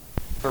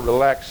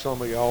Relax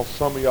some of y'all.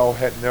 Some of y'all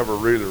had never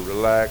really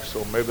relaxed,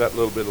 so maybe that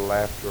little bit of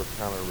laughter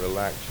kind of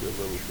relax you a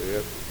little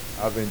bit.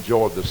 I've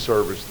enjoyed the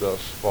service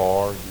thus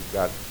far. You've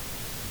got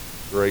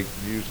great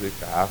music.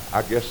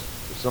 I guess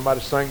if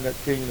somebody sang that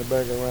King of the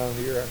Bang around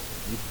here,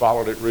 you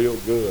followed it real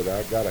good.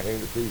 I got to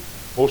hand it to you.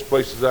 Most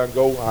places I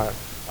go,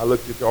 I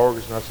looked at the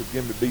organ and I said,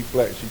 give me B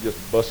flat. And she just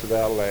busted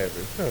out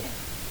laughing.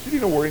 She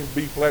didn't know where any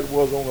B flat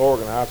was on the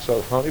organ. I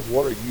said, honey,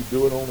 what are you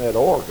doing on that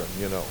organ,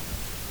 you know?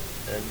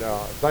 And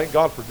thank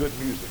God for good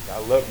music. I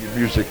love your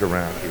music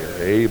around here.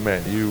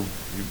 Amen. You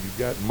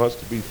got much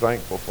to be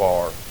thankful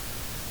for.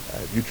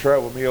 If you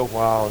travel me a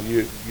while,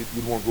 you'd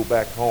want to go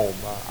back home.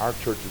 Our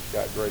church has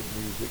got great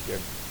music,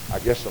 and I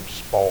guess I'm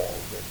spoiled.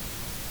 And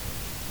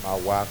my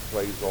wife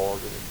plays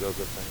organ and does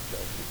a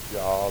fantastic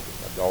job, and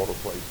my daughter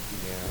plays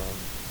piano.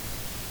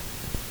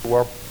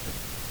 Well,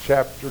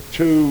 chapter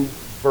 2,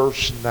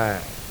 verse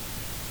 9.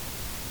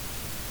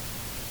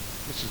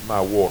 This is my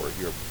water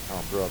here,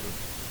 my brother.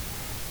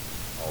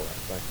 All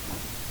right, thank you.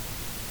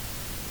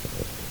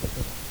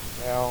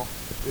 Now,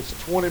 it's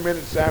 20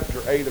 minutes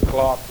after 8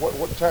 o'clock.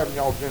 What time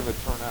y'all generally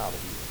turn out of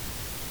here?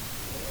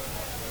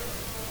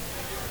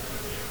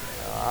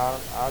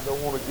 I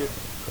don't want to get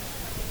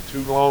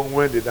too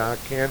long-winded. I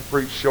can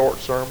preach short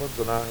sermons,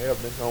 and I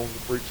have been known to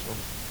preach some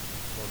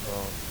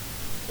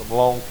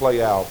long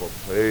play albums.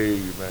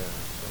 Amen.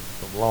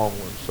 Some long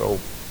ones. So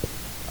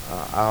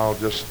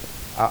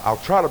I'll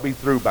try to be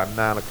through by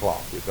 9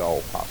 o'clock if at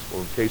all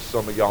possible, in case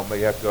some of y'all may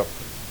have to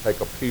take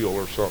a pill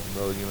or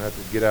something, you have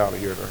to get out of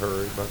here in a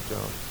hurry. But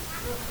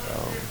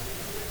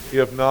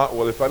if not,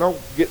 well, if I don't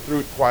get through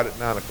it quite at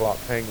 9 o'clock,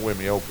 hang with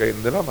me, okay?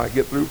 And then I might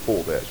get through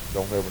before that.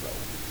 Don't ever know.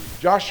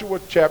 Joshua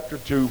chapter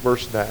 2,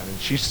 verse 9. And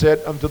she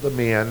said unto the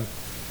men,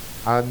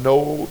 I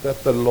know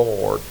that the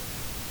Lord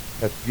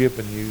hath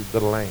given you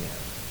the land,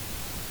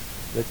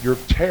 that your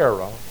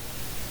terror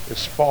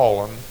is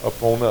fallen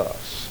upon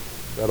us,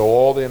 that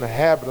all the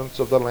inhabitants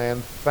of the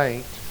land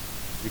faint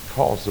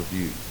because of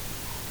you.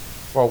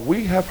 For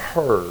we have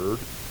heard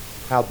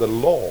how the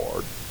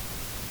Lord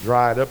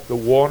dried up the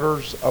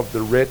waters of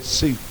the Red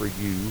Sea for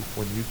you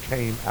when you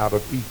came out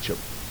of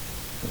Egypt,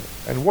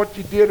 and what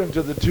you did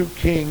unto the two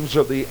kings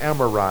of the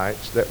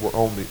Amorites that were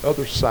on the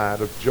other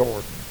side of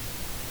Jordan,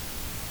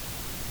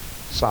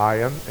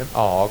 Sihon and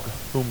Og,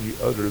 whom you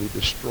utterly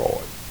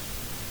destroyed.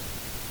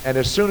 And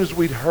as soon as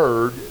we'd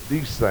heard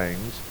these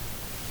things,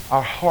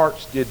 our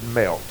hearts did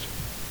melt,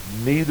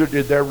 neither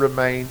did there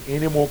remain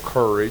any more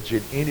courage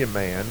in any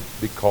man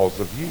because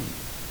of you.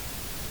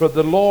 For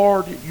the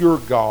Lord your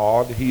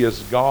God, he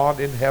is God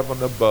in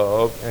heaven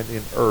above and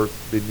in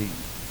earth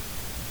beneath.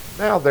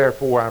 Now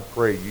therefore I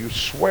pray you,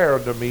 swear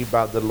unto me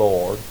by the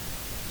Lord,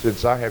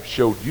 since I have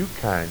showed you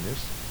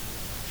kindness,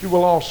 you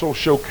will also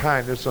show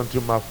kindness unto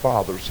my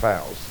father's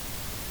house,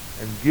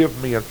 and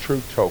give me a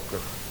true token,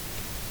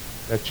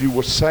 that you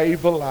will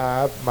save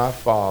alive my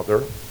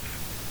father,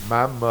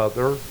 my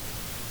mother,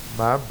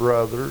 my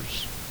brethren,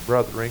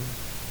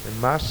 and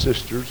my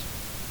sisters,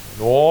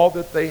 and all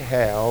that they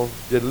have,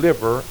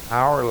 deliver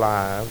our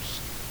lives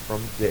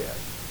from death.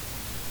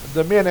 And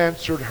the men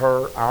answered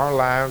her, our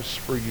lives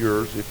for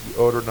yours, if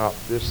you utter not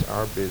this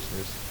our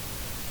business.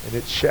 And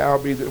it shall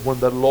be that when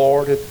the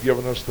Lord hath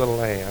given us the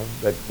land,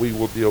 that we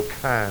will deal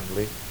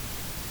kindly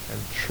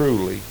and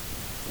truly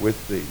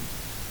with thee.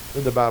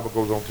 Then the Bible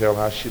goes on to tell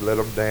how she let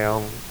them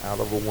down out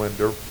of a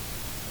window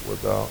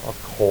with a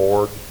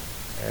cord,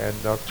 and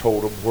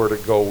told them where to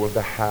go and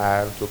to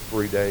hide until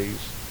 3 days.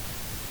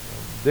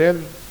 And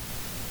then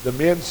the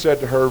men said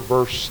to her,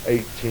 verse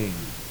 18,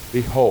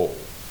 behold,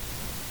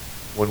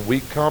 when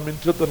we come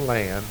into the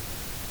land,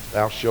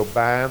 thou shalt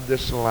bind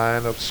this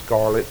line of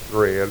scarlet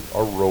thread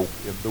or rope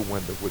in the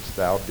window which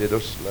thou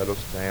didst let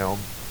us down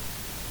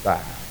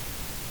by.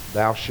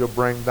 Thou shalt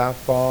bring thy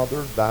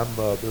father, thy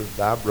mother,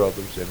 thy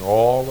brothers, and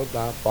all of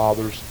thy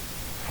father's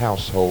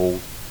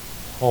household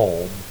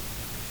home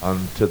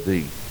unto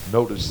thee.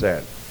 Notice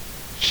that.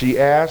 She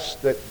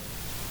asked that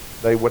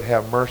they would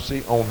have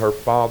mercy on her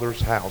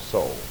father's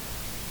household.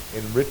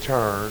 In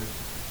return,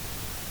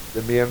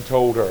 the men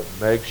told her,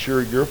 make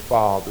sure your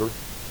father,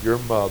 your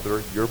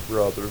mother, your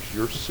brothers,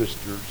 your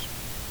sisters,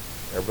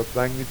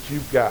 everything that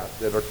you've got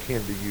that are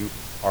kin to you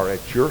are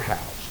at your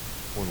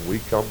house when we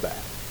come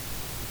back.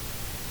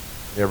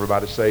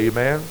 Everybody say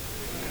amen?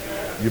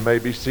 Amen. You may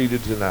be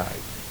seated tonight.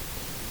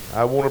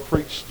 I want to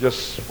preach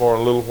just for a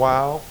little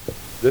while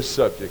this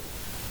subject,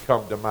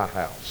 come to my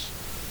house.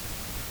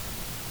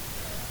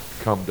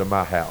 Come to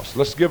my house.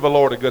 Let's give the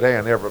Lord a good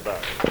hand,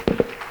 everybody.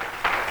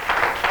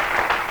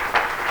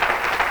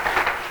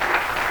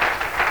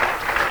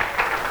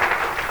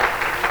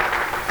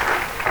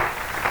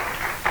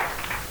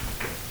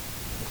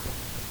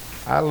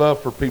 I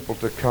love for people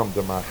to come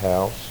to my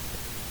house.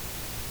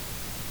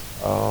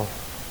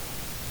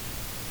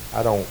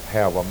 I don't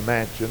have a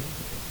mansion,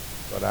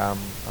 but I'm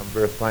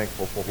very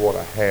thankful for what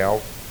I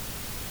have.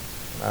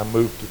 I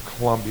moved to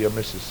Columbia,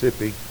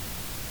 Mississippi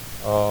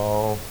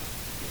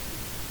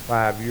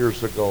 5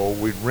 years ago.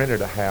 We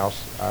rented a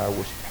house. I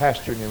was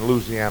pastoring in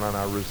Louisiana, and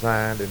I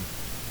resigned and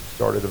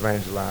started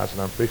evangelizing.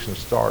 I'm fixing to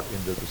start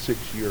into the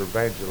 6th year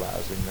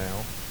evangelizing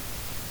now.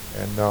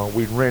 And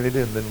we rented,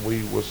 and then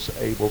we was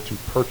able to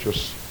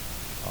purchase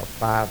a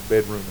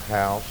 5-bedroom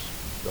house,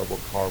 double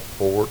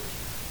carport,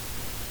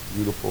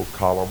 beautiful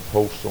column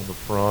posts on the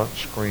front,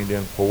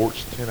 screened-in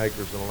porch, 10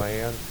 acres of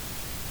land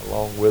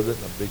along with it,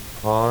 and a big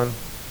pond,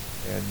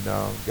 and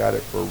got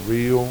it for a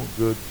real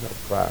good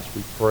price.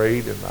 We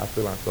prayed, and I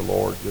feel like the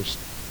Lord just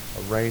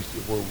arranged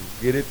it where we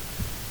get it.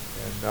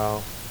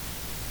 And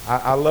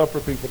I love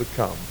for people to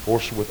come. Of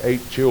course, with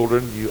 8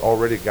 children, you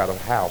already got a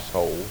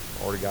household,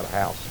 already got a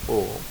house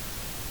full.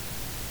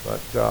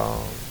 But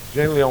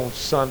generally on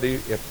Sunday,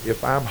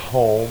 if I'm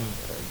home,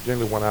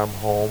 generally when I'm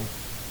home,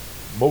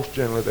 most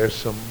generally there's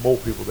some more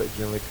people that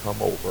generally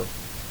come over.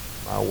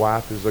 My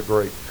wife is a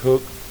great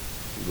cook.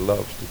 She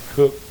loves to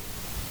cook.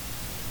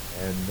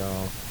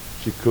 And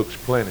she cooks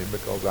plenty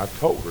because I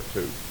told her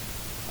to.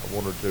 I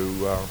want her to,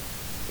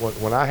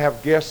 when I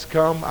have guests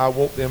come, I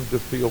want them to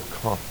feel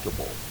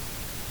comfortable.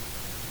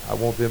 I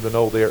want them to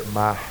know they're at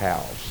my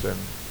house. And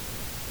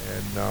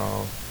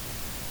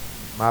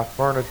my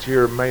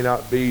furniture may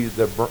not be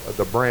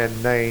the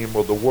brand name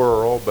of the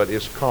world, but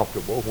it's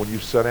comfortable. When you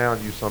sit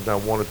down, you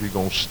sometimes wonder if you're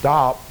going to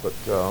stop, but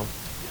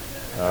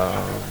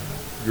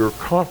you're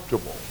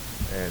comfortable.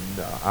 And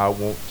I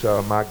want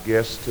my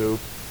guests to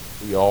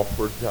be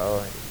offered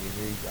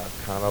any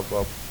kind of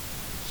a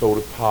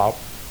soda pop,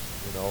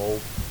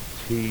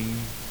 tea,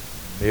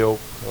 milk,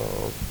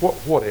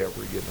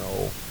 whatever,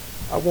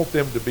 I want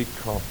them to be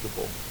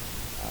comfortable.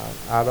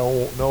 I don't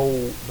want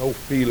no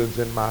feelings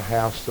in my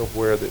house to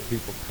where that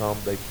people come,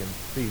 they can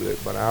feel it,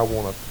 but I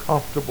want a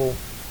comfortable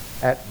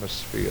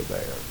atmosphere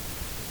there.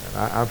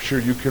 And I'm sure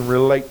you can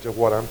relate to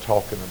what I'm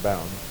talking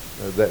about.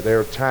 That there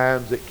are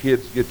times that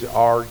kids get to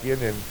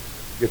arguing and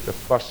get to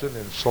fussing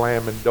and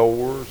slamming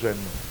doors, and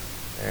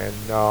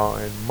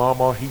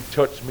Mama, he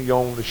touched me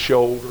on the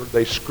shoulder.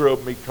 They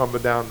scrubbed me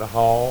coming down the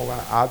hall.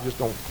 I just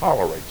don't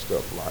tolerate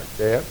stuff like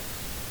that.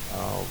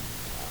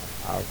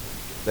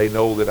 They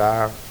know that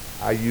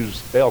I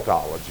use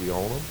beltology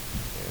on them,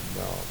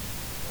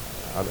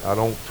 and I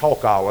don't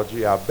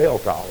talkology, I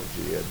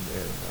beltology. And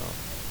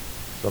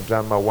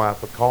sometimes my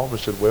wife will call me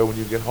and said, well, when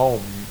you get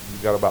home,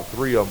 you got about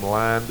 3 of them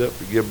lined up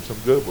to give them some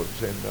good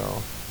ones. And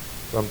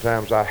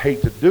sometimes I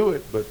hate to do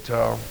it, but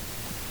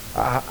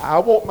I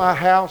want my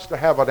house to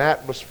have an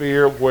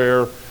atmosphere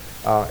where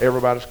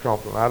everybody's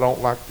comfortable. I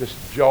don't like this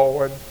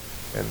jawing.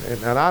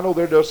 And I know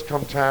there does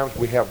come times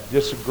we have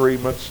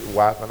disagreements.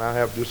 Wife and I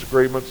have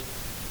disagreements.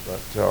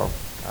 But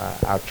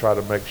I try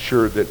to make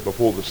sure that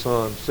before the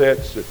sun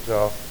sets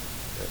that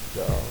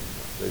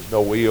there's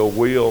no ill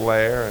will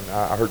there. And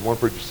I heard one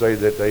preacher say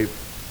that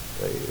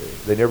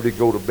they never did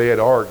go to bed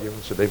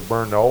arguing, so they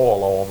burned the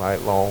oil all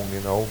night long,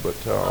 But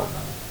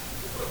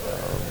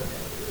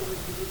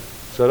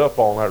set up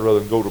all night rather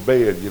than go to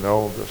bed,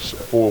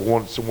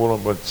 before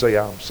someone would say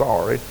I'm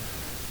sorry.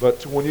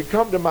 But when you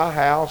come to my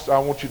house, I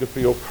want you to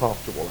feel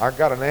comfortable. I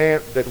got an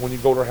aunt that when you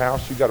go to her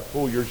house, you got to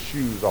pull your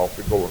shoes off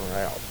to go in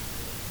her house.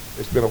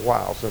 It's been a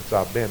while since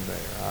I've been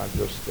there.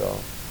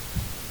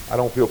 I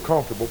don't feel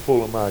comfortable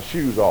pulling my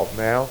shoes off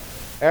now.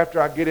 After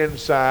I get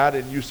inside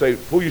and you say,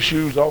 pull your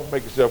shoes off,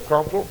 make yourself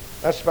comfortable,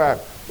 that's fine.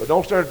 But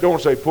don't stand at the door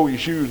and say, pull your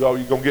shoes off,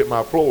 you're going to get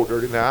my floor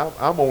dirty. Now,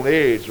 I'm on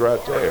edge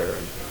right there.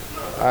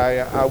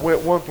 I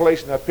went one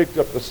place and I picked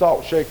up the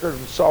salt shaker and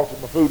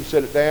salted my food and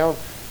set it down.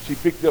 She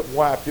picked up and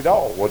wiped it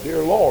off. Well,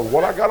 dear Lord,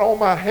 what I got on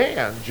my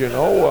hands,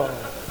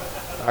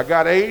 I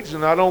got AIDS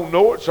and I don't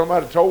know it.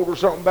 Somebody told her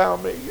something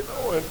about me,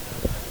 and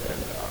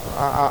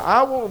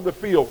I want them to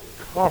feel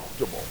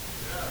comfortable.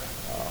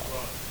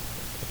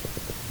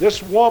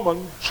 This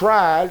woman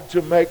tried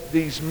to make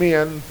these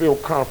men feel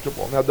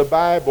comfortable. Now, the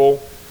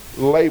Bible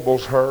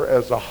labels her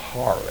as a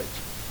harlot.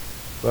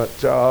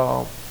 But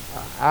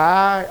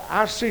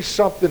I see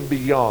something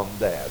beyond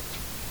that.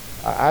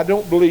 I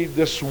don't believe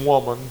this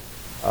woman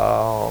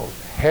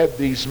had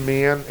these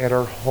men at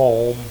her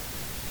home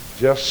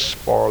just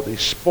for the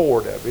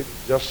sport of it,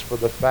 just for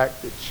the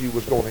fact that she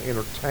was going to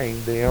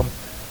entertain them.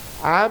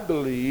 I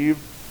believe,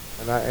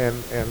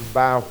 and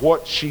by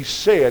what she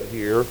said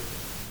here,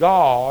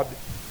 God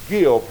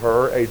give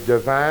her a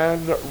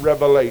divine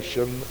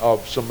revelation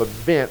of some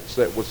events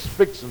that was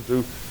fixing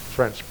to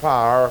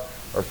transpire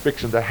or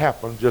fixing to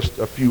happen just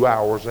a few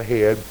hours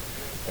ahead.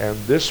 And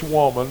this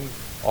woman,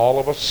 all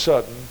of a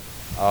sudden,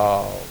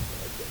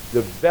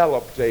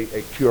 developed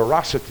a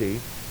curiosity,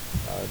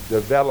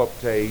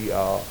 developed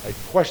a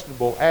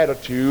questionable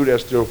attitude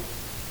as to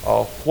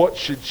what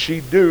should she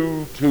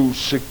do to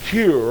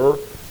secure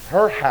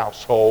her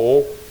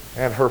household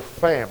and her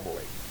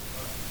family.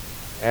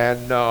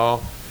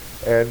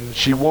 And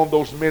she wanted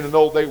those men to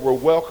know they were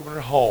welcome in her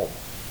home.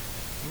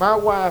 My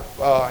wife,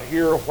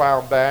 here a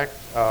while back,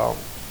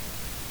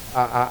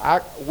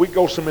 we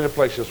go so many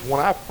places.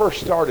 When I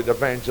first started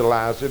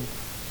evangelizing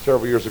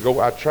several years ago,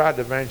 I tried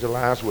to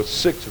evangelize with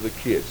 6 of the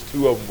kids.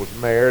 2 of them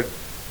was married,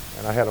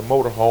 and I had a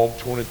motor home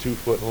 22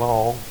 foot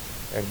long,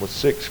 and with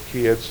 6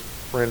 kids.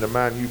 A friend of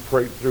mine, you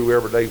prayed through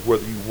every day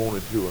whether you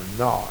wanted to or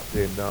not.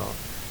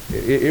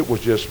 It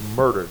was just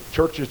murder.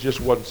 Churches just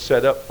wasn't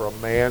set up for a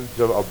man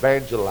to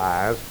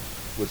evangelize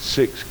with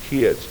 6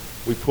 kids.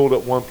 We pulled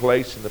up one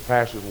place, and the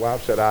pastor's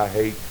wife said, I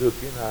hate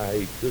cooking, I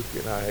hate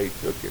cooking, I hate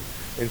cooking.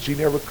 And she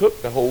never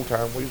cooked the whole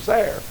time we was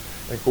there.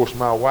 And of course,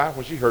 my wife,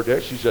 when she heard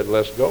that, she said,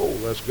 let's go,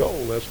 let's go,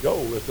 let's go.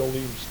 Let's don't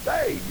even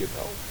stay, you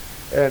know.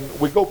 And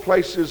we go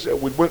places,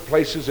 we went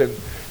places, and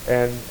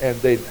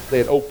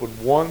they'd open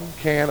 1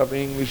 can of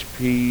English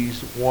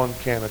peas, 1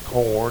 can of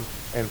corn,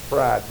 and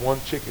fried 1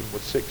 chicken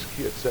with 6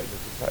 kids sitting at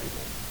the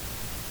table.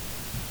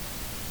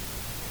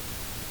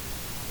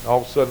 And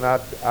all of a sudden,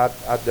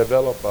 I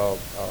develop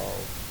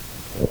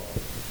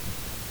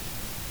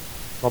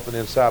something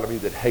inside of me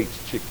that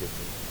hates chicken.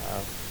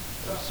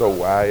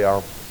 So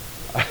I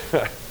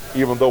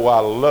even though I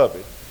love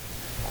it,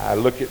 I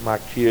look at my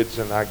kids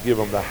and I give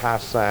them the high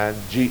sign,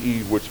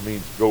 GE, which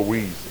means go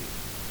easy.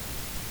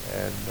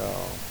 And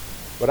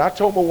but I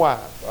told my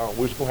wife,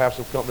 we was going to have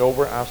some company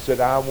over. I said,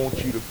 I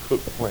want you to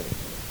cook plenty.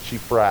 She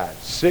fried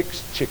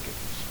 6 chickens.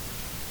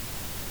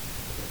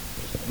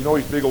 You know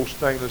these big old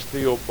stainless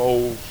steel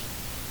bowls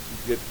you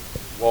get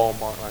at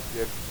Walmart like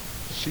that?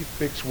 She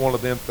fixed one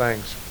of them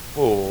things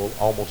full,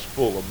 almost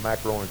full of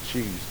macaroni and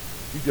cheese.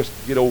 You just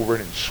get over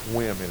it and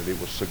swim in it. It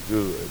was so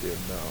good.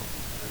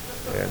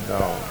 And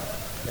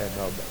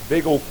a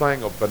big old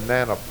thing of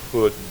banana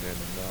pudding and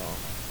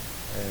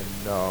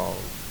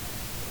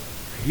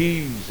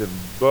peas and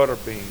butter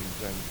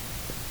beans and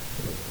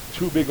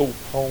 2 big old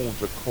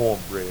pones of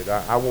cornbread.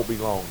 I won't be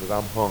long because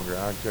I'm hungry.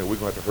 I can tell you, we're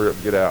going to have to hurry up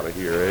and get out of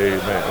here.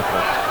 Amen.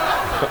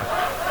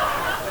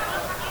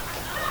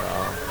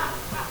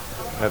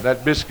 And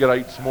that biscuit I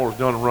ate this morning's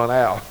done run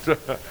out.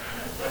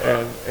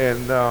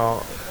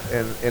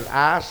 and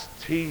iced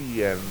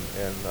tea and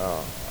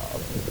a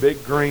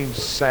big green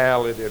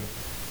salad. And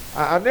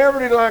I never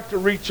did like to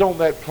reach on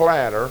that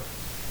platter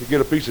to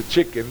get a piece of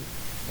chicken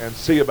and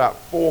see about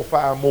 4 or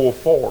 5 more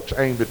forks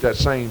aimed at that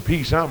same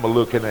piece I'm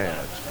looking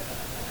at.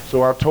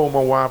 So I told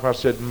my wife, I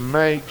said,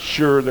 make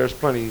sure there's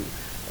plenty.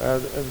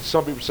 And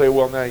some people say,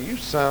 well, now you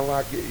sound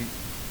like a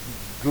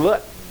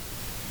glutton.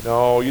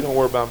 No, you don't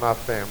worry about my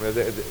family.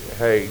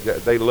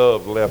 They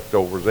love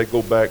leftovers. They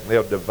go back and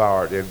they'll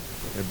devour it. And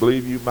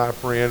believe you, my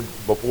friend,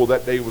 before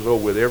that day was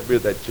over with, every bit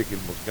of that chicken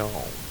was gone.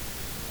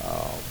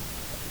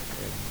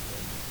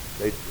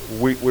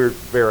 We're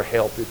very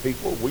healthy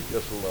people. We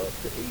just love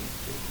to eat.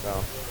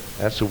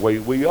 That's the way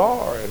we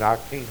are, and I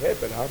can't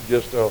help it.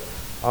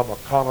 I'm a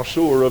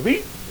connoisseur of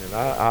eating, and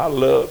I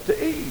love to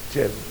eat.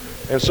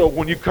 And so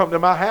when you come to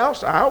my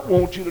house, I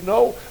want you to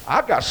know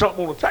I got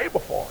something on the table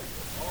for you.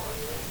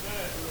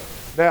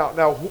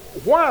 Now,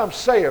 why I'm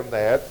saying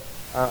that,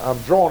 I'm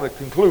drawing a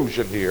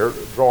conclusion here,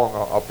 drawing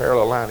a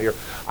parallel line here.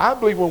 I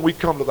believe when we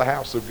come to the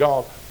house of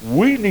God,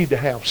 we need to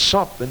have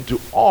something to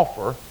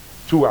offer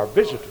to our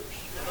visitors.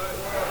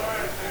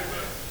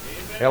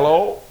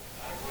 Hello?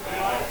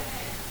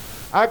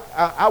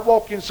 I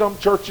walk in some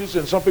churches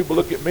and some people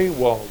look at me,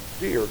 well,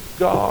 dear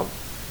God,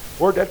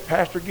 where'd that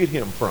pastor get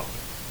him from?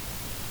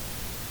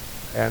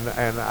 And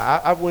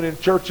I went in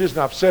churches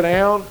and I've sat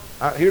down.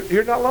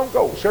 Here not long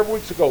ago, several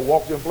weeks ago,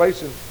 walked in a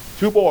place and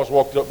 2 boys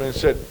walked up to me and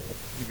said,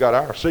 you got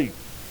our seat.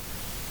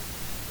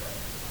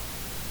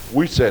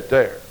 We sat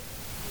there.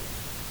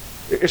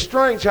 It's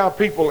strange how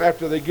people,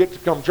 after they get to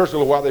come to church a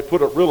little while, they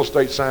put up real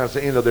estate signs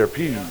at the end of their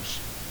pews.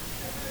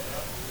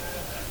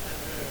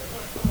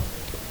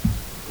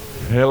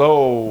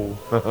 Hello.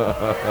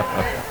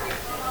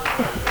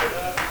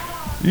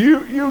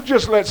 You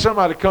just let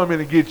somebody come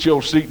in and get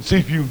your seat and see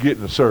if you can get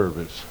in the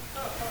service.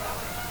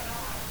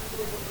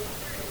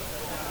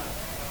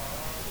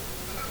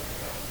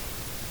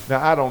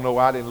 Now, I don't know.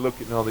 I didn't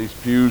look at none of these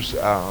pews,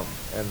 and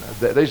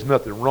there's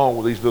nothing wrong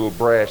with these little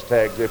brass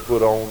tags they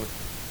put on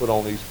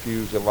these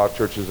pews. In a lot of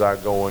churches I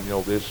go in,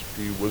 this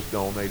pew was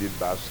donated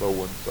by so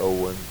and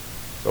so and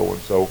so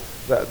and so.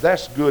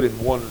 That's good in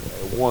one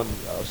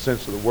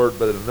sense of the word,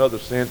 but in another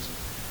sense,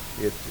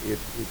 it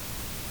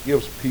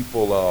gives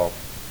people a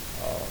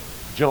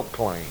junk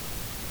claim.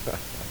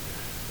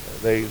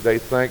 They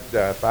think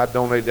that if I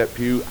donate that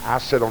pew, I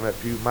sit on that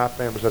pew, my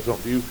family sits on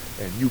the pew,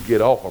 and you get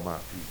off of my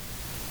pew.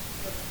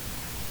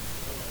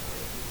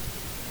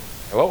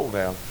 Hello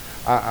now.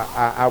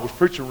 I was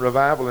preaching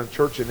revival in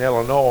church in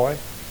Illinois,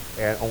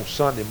 and on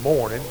Sunday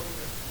morning,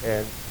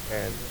 and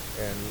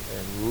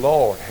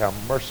Lord have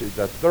mercy,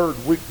 the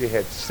 3rd week they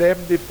had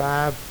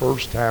 75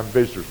 first-time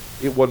visitors.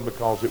 It wasn't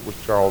because it was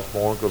Charles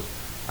Bourn, because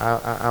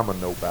I'm a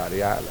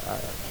nobody.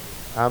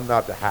 I'm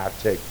not the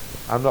high-tech.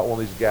 I'm not one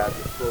of these guys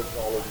that throws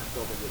all over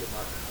something with a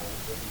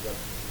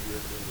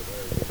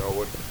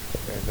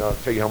microphone. And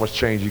tell you how much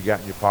change you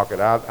got in your pocket.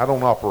 I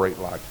don't operate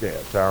like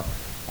that.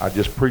 I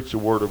just preach the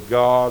Word of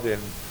God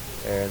and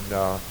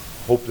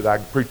hope that I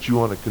can preach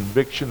you on a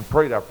conviction.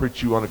 Pray that I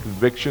preach you on a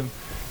conviction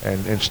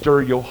and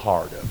stir your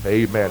heart up.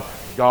 Amen.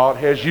 God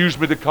has used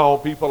me to call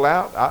people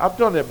out. I've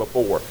done that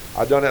before.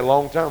 I've done that a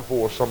long time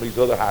before some of these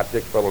other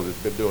high-tech fellows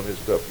that's been doing this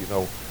stuff,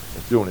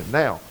 that's doing it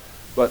now.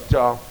 But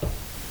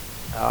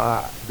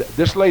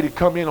this lady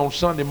come in on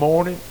Sunday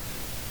morning.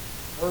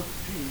 Her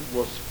pew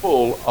was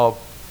full of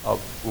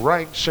of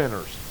ranked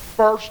sinners.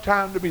 First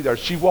time to be there.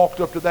 She walked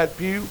up to that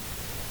pew.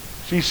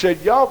 She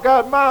said, y'all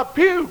got my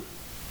pew.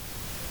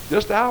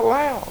 Just out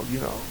loud, you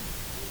know.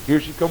 Here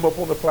she come up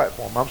on the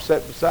platform. I'm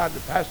sitting beside the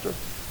pastor.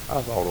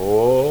 I thought,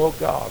 oh,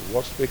 God,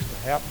 what's fixing to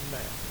happen now?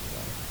 You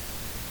know?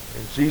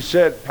 And she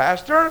said,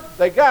 Pastor,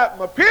 they got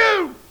my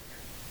pew.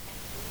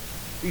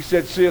 He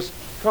said, sis,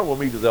 come with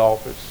me to the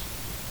office.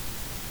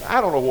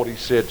 I don't know what he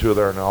said to her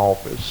there in the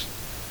office.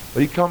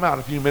 But he come out in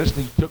a few minutes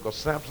and he took a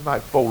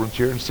Samsonite folding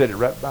chair and set it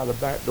right by the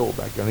back door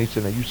back there. And he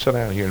said, now you sit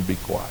down here and be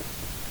quiet.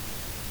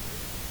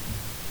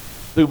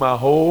 Through my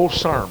whole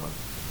sermon,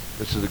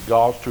 this is the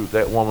God's truth.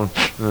 That woman,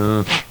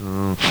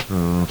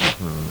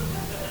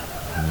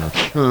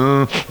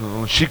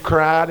 she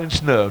cried and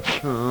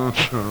snuffed.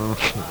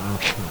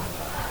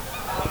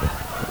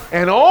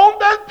 And on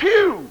that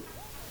pew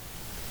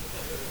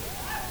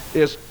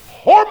is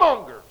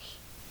whoremongers,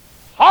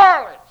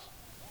 harlots,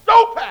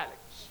 dope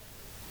addicts.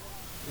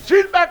 And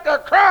she's back there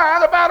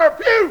crying about her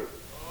pew.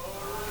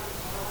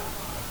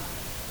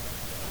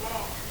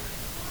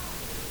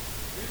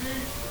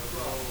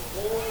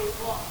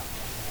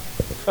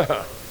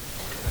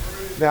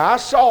 Now I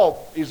saw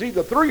is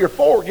either 3 or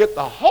 4 get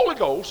the Holy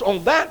Ghost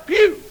on that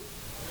pew.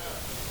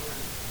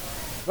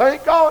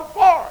 Thank God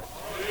for it.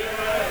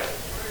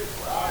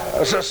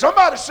 So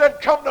somebody said,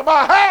 come to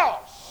my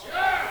house.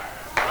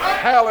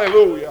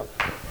 Hallelujah.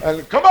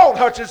 And come on,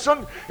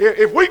 Hutchinson,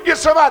 if we can get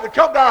somebody to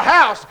come to our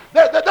house,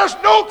 there's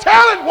no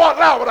telling what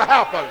would have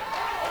happened.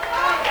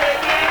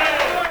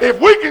 If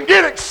we can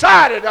get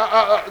excited,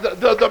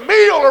 the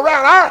meal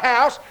around our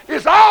house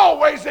is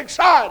always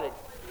exciting.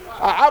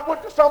 I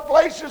went to some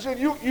places and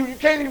you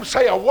can't even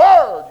say a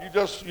word. You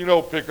just,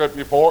 pick up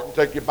your fork and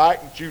take your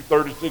bite and chew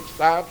 36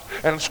 times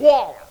and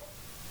swallow.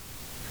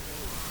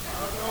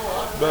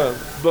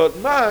 But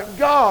my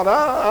God,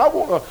 I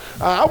want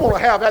to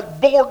have that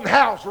boarding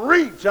house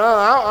reach.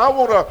 I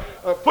want to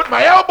put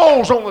my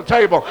elbows on the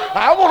table.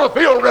 I want to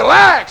feel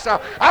relaxed.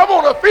 I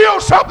want to feel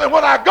something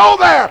when I go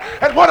there.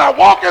 And when I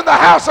walk in the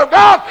house of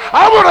God,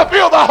 I want to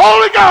feel the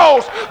Holy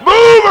Ghost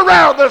move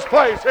around this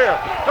place here.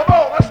 Come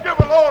on, let's give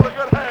the Lord a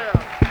good hand.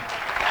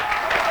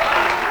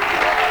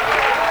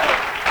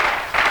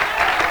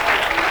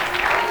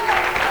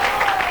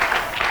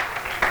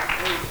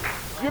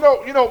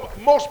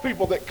 Most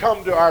people that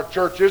come to our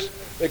churches,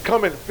 they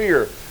come in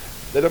fear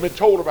that have been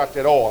told about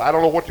that oil. I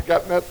don't know what you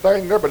got in that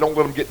thing there, but don't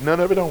let them get none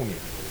of it on you.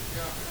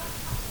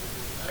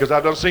 Because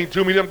I've done seen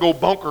too many of them go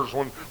bunkers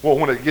when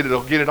they get it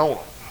on them.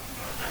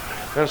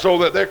 And so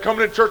that they're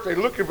coming to church, they're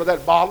looking for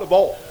that bottle of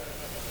oil.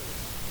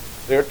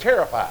 They're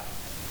terrified.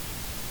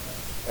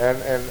 And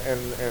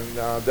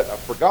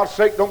for God's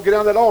sake, don't get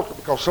down that altar,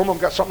 because some of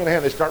them got something in their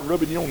hand. They start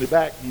rubbing you on the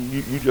back.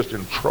 You're just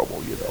in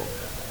trouble,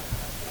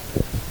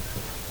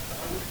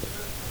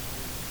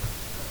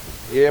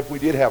 If we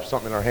did have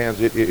something in our hands,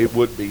 it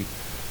would be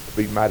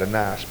mighty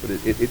nice, but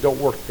it don't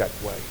work that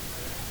way.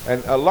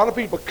 And a lot of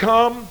people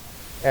come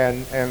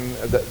and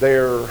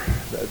they're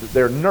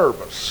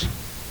nervous,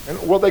 and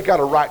well, they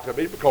got a right to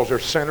be, because they're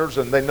sinners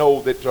and they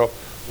know that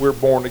we're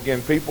born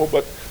again people,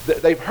 but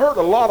they've heard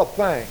a lot of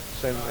things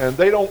and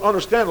they don't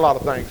understand a lot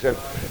of things, and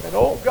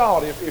oh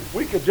God, if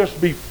we could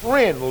just be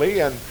friendly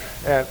and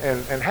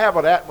have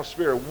an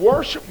atmosphere,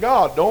 worship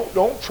God.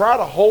 Don't try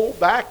to hold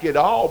back at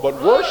all,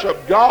 but worship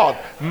God,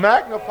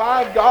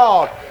 magnify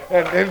God,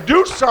 and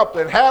do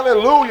something.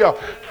 Hallelujah.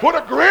 Put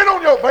a grin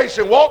on your face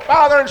and walk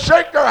by there and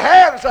shake their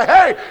hand and say,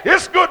 hey,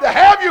 it's good to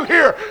have you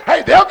here.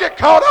 Hey, they'll get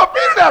caught up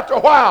in it after a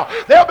while.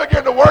 They'll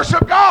begin to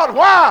worship God.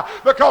 Why?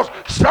 Because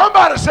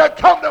somebody said,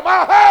 come to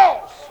my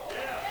house.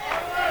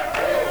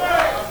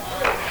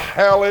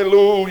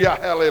 Hallelujah,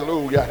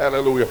 hallelujah,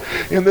 hallelujah.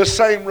 In this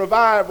same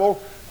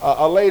revival,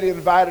 a lady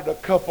invited a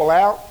couple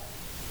out.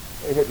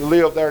 They had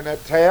lived there in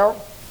that town,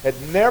 had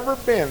never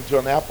been to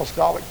an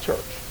apostolic church.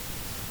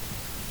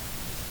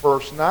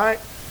 First night,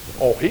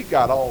 he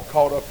got all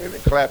caught up in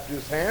it, clapped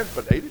his hands,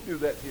 but they didn't do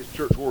that in his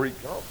church where he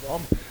come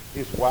from.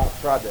 His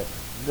wife tried to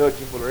nudge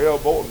him with her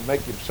elbow and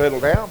make him settle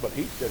down, but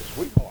he said,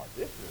 sweetheart,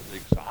 this is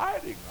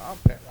exciting.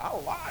 I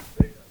like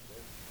this.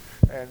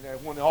 And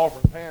when the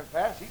offering pan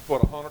passed, he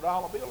put a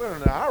 $100 bill in,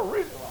 and I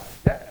really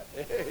like that.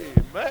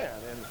 Amen.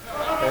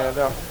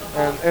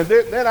 And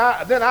then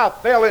I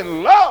fell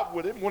in love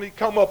with him when he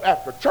come up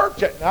after church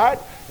that night.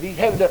 And he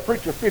handed that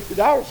preacher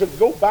 $50 and said,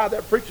 go buy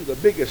that preacher the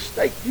biggest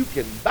steak you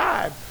can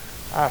buy.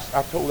 I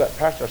told that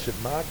pastor, I said,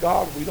 my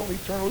God, we don't need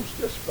to turn loose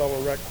this fellow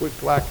right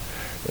quick, like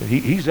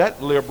he's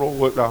that liberal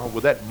with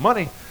that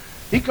money.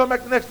 He come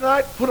back the next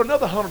night, put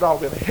another $100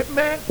 bill in.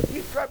 Man,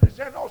 he grabbed his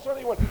hand, and all of a sudden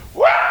he went,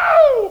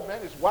 whoa! Man,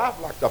 his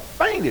wife like to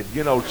fainted.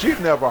 She'd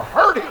never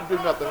heard him do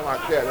nothing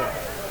like that.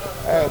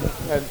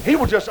 And he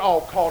was just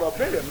all caught up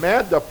in it.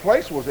 Man, the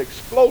place was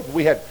exploding.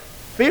 We had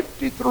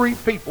 53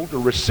 people to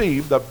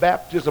receive the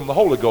baptism of the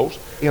Holy Ghost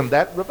in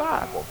that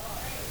revival.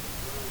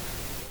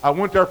 I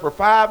went there for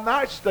 5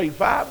 nights, stayed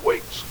 5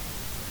 weeks.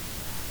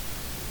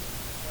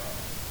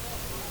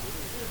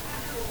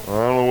 I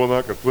don't know whether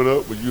I could put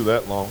up with you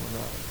that long or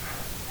not.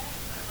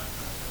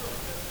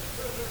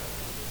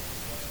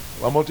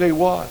 Well, I'm going to tell you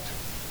what.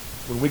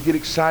 When we get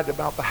excited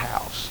about the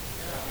house,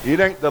 it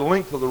ain't the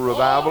length of the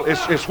revival.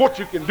 It's what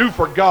you can do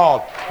for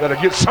God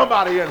that'll get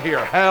somebody in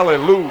here.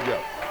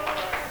 Hallelujah.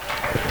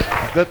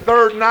 The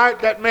third night,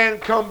 that man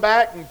come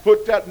back and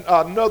put that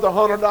another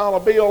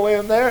 $100 bill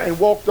in there and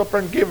walked up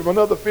and gave him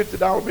another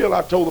 $50 bill.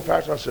 I told the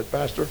pastor, I said,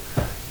 Pastor,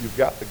 you've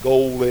got the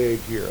gold egg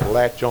here.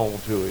 Latch on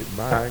to it.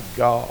 My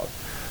God.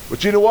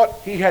 But you know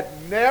what? It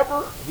hadn't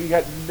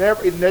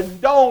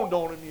dawned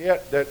on him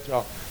yet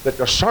that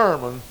the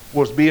sermon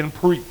was being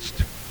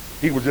preached.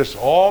 He was just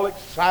all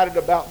excited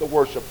about the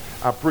worship.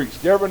 I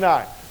preached every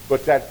night.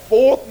 But that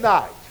fourth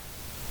night,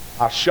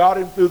 I shot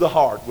him through the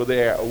heart with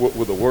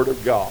the Word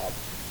of God.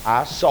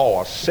 I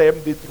saw a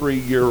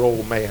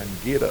 73-year-old man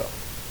get up,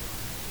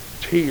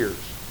 tears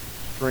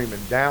streaming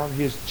down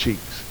his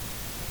cheeks,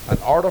 an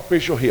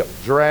artificial hip,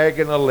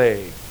 dragging a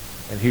leg,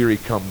 and here he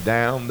come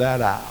down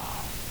that aisle.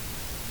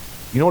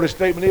 You know what his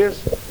statement is?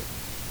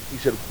 He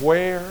said,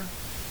 where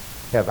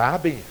have I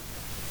been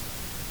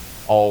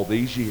all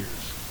these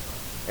years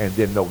and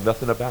didn't know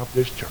nothing about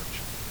this church?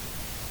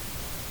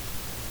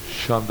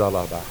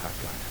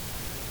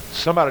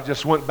 Somebody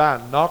just went by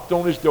and knocked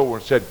on his door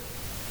and said,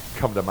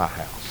 come to my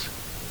house.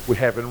 We're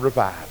having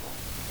revival.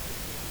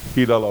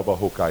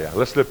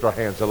 Let's lift our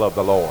hands. I love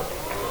the Lord.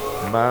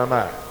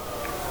 My.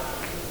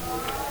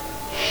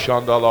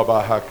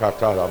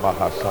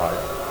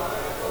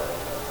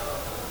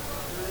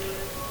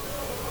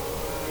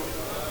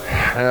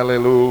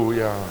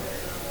 Hallelujah.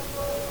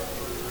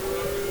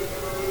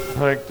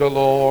 Thank the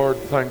Lord.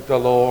 Thank the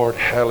Lord.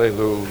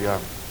 Hallelujah.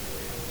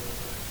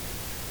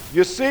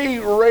 You see,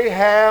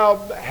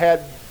 Rahab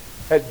had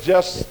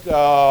just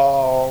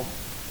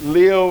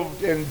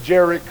lived in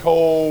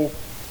Jericho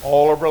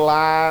all of her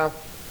life.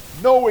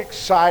 No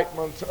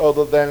excitement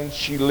other than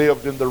she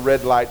lived in the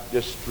red light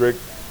district.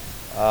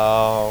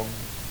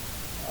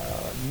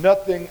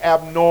 Nothing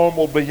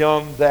abnormal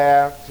beyond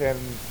that, and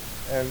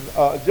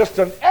just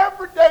an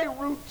everyday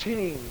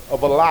routine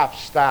of a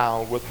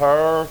lifestyle with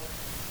her.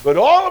 But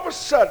all of a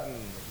sudden,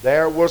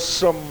 there was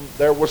some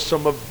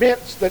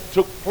events that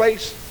took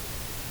place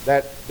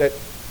that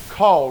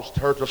caused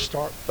her to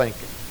start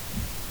thinking,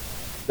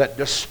 that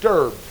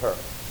disturbed her.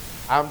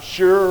 I'm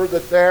sure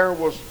that there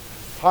was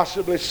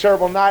possibly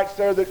several nights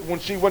there that when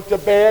she went to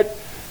bed,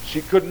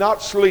 she could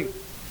not sleep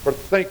for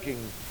thinking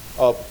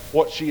of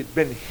what she had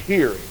been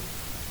hearing.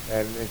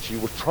 And she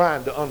was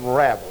trying to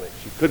unravel it.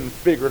 She couldn't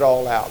figure it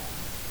all out.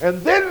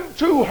 And then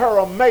to her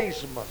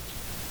amazement,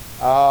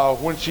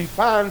 when she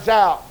finds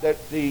out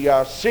that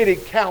the city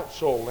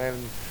council and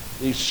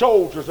the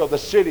soldiers of the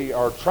city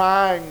are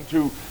trying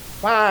to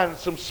find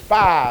some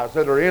spies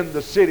that are in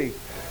the city,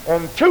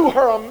 and to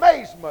her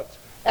amazement,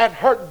 at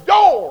her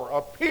door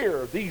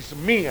appear these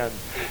men,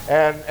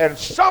 and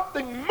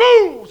something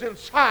moves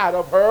inside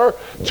of her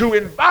to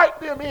invite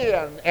them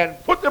in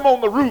and put them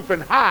on the roof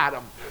and hide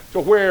them to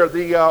where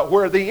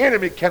the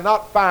enemy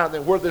cannot find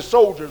them, where the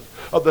soldiers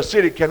of the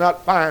city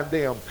cannot find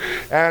them.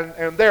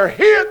 And they're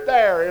hid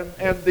there,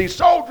 and the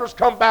soldiers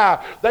come by.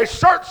 They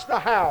search the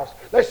house.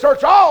 They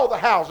search all the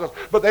houses,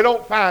 but they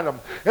don't find them.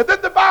 And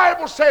then the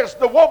Bible says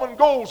the woman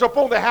goes up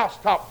on the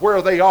housetop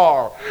where they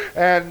are,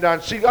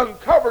 and she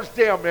uncovers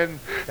them,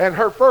 and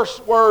her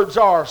first words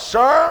are,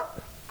 "Sir,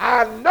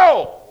 I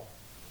know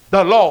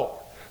the Lord."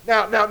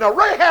 Now,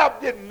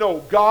 Rahab didn't know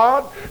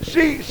God.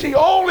 She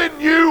only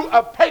knew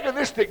a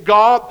paganistic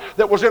God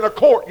that was in a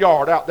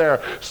courtyard out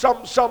there.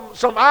 Some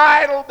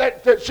idol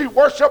that she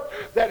worshiped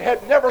that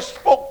had never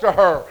spoke to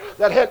her,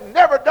 that had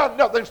never done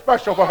nothing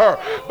special for her.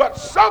 But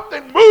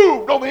something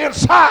moved on the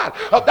inside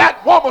of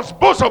that woman's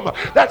bosom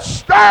that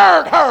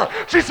stirred her.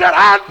 She said,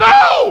 "I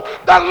know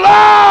the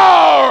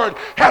Lord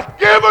hath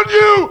given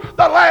you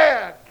the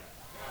land.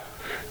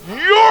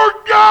 Your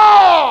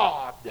God."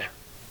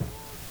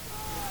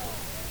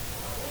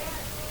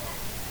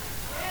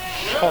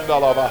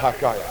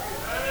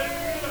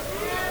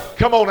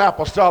 Come on,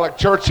 Apostolic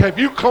Church. Have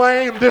you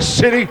claimed this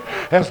city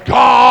as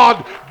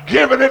God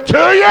given it to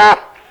you?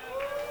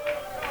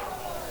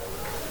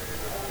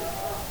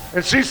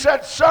 And she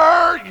said,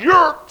 "Sir,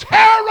 your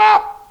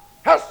terror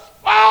has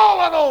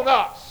fallen on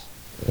us."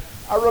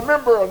 I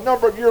remember a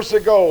number of years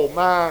ago,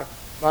 my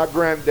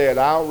granddad,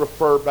 I'll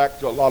refer back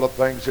to a lot of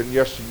things in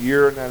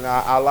yesteryear, and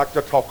I like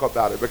to talk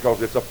about it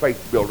because it's a faith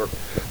builder.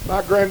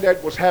 My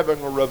granddad was having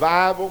a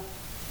revival.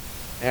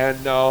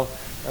 And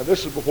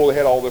this is before they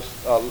had all this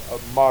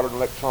modern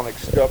electronic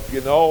stuff,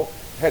 you know.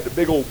 Had the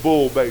big old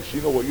bull bass.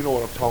 You know what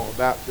I'm talking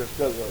about.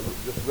 Instead of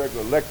just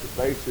regular electric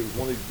bass, it was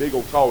one of these big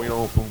old tall,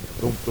 boom,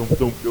 boom, boom,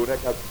 boom, doing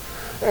that kind of.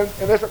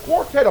 And there's a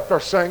quartet up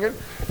there singing,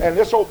 and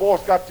this old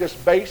boy's got this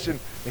bass, and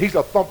he's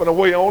thumping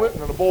away on it,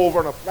 and then the boy over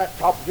on a flat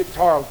top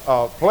guitar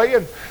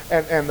playing,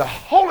 and the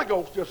Holy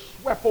Ghost just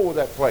swept over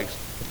that place.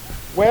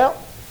 Well,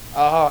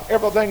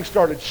 everything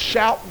started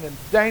shouting and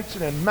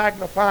dancing and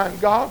magnifying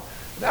God.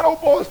 That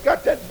old boy's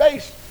got that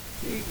bass.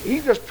 He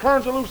just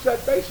turns loose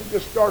that bass and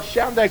just starts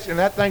shouting, dancing, and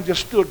that thing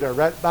just stood there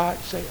right by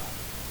itself.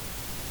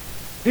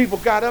 People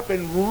got up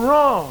and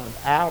run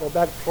out of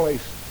that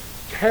place,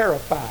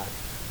 terrified.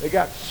 They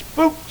got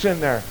spooks in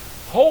there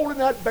holding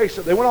that bass.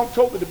 They went on and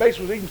told that the bass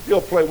was even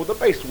still playing. Well, the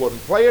bass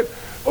wasn't playing.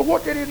 But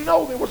what they didn't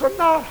know, there was a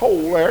knot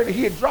hole there, and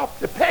he had dropped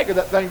the peg of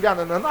that thing down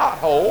in the knot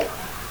hole.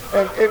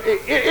 And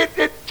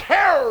it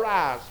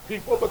terrorized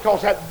people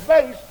because that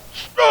bass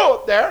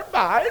stood there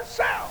by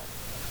itself.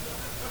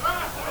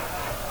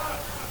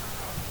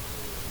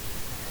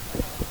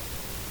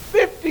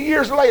 50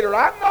 years later,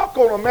 I knock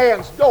on a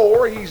man's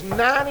door. He's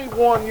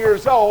 91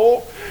 years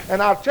old,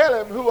 and I tell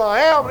him who I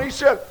am, and he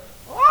said,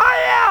 "Oh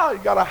yeah," he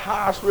got a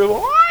high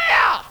swivel. "Oh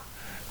yeah,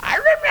 I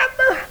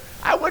remember.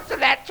 I went to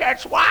that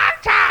church one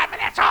time,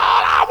 and that's all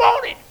I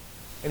wanted."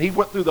 And he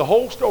went through the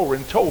whole story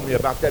and told me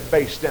about that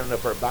bass standing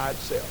up there by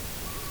itself.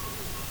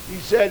 He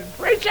said,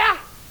 "Preacher,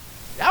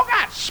 y'all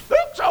got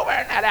spooks over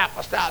in that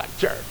apostolic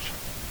church."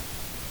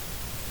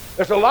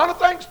 There's a lot of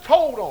things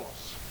told on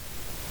us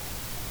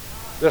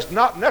that's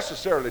not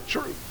necessarily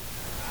true.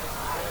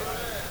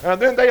 And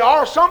then there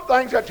are some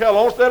things that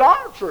tell us that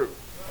are true.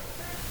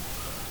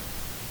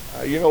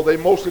 They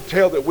mostly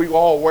tell that we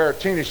all wear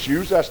tennis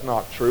shoes. That's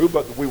not true,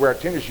 but we wear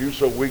tennis shoes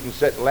so we can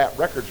set lap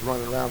records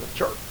running around the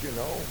church,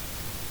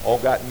 All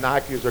got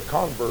Nikes or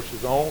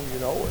Converses on,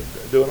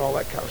 and doing all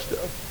that kind of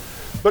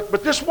stuff.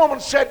 But this woman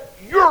said,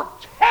 "Your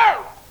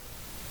terror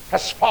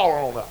has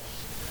fallen on us.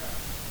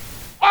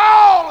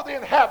 All of the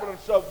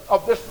inhabitants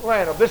of this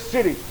land, of this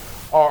city,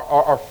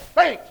 are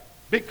faint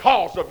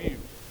because of you."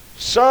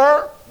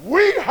 Sir,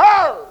 we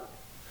heard.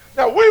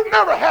 Now, we've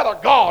never had a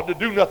God to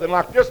do nothing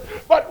like this,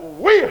 but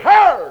we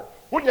heard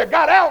when you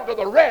got out to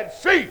the Red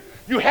Sea,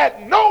 you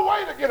had no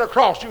way to get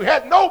across. You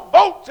had no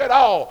boats at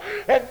all.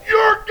 And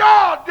your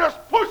God just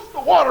pushed the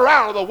water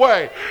out of the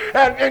way.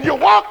 And you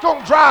walked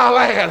on dry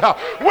land.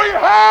 We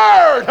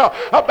heard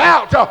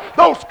about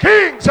those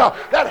kings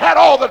that had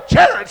all the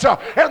chariots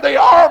and the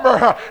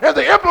armor and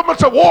the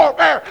implements of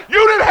warfare.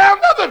 You didn't have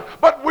nothing,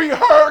 but we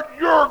heard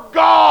your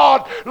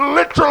God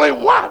literally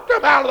wiped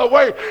them out of the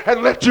way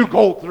and let you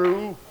go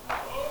through.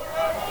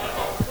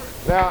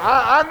 Now,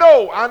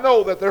 I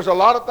know that there's a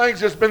lot of things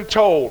that's been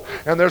told,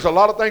 and there's a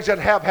lot of things that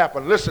have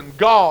happened. Listen,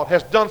 God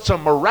has done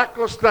some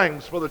miraculous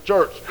things for the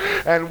church,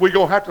 and we're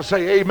going to have to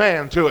say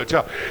amen to it.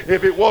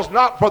 If it was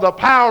not for the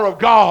power of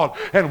God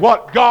and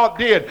what God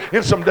did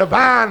in some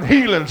divine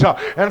healings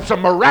and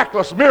some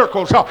miraculous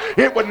miracles,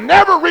 it would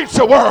never reach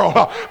the world.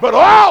 But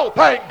oh,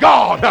 thank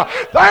God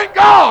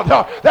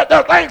that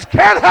there things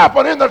can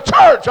happen in the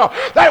church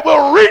that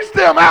will reach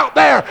them out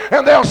there,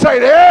 and they'll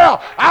say,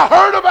 "Yeah, I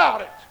heard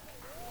about it."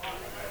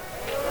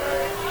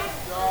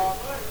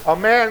 A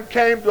man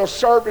came to a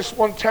service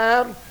one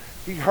time.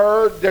 He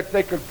heard that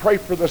they could pray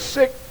for the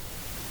sick,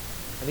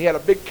 and he had a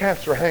big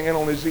cancer hanging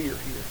on his ear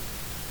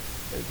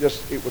here.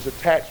 It was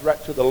attached right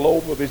to the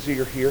lobe of his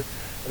ear here,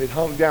 and it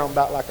hung down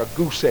about like a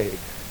goose egg.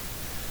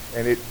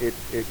 And it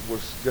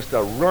was just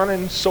a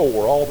running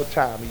sore all the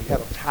time. He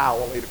had a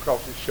towel laid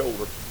across his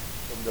shoulder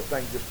from the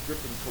thing just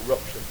dripping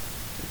corruption.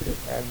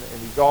 And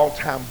he's all the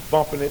time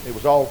bumping it, and it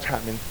was all the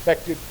time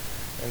infected.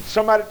 And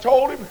somebody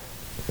told him,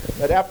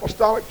 that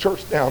apostolic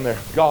church down there,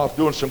 God's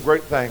doing some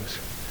great things.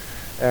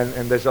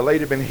 And there's a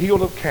lady been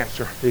healed of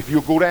cancer. If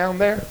you go down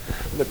there,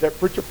 let that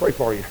preacher pray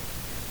for you.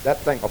 That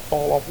thing will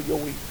fall off of your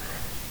ear.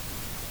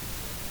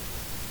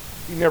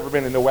 He never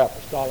been in no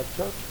apostolic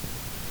church.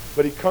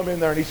 But he come in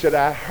there and he said,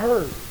 "I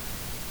heard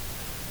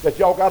that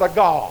y'all got a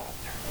God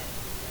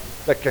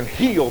that can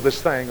heal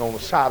this thing on the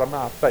side of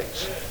my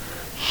face."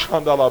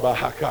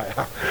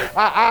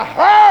 I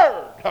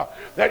heard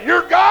that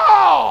your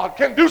God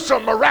can do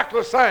some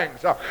miraculous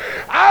things.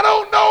 I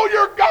don't know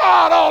your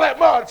God all that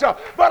much,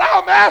 but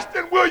I'm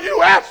asking, will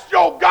you ask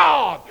your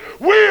God,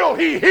 will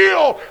he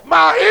heal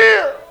my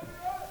ear?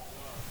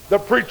 The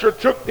preacher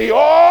took the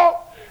oil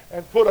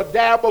and put a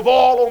dab of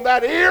oil on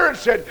that ear and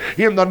said,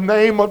 "In the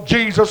name of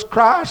Jesus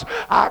Christ,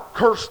 I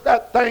curse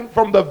that thing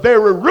from the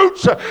very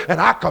roots,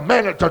 and I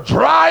command it to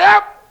dry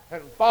up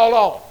and fall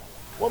off."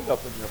 Well,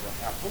 nothing ever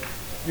happened.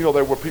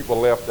 There were people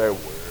left there,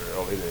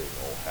 "Well, it ain't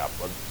gonna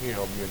happen.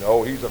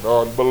 He's an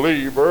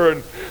unbeliever,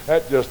 and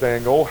that just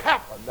ain't gonna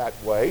happen that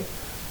way."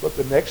 But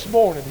the next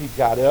morning he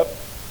got up,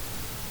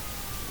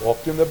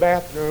 walked in the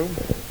bathroom,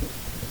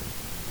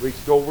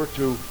 reached over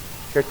to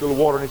catch a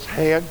little water in his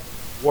hand,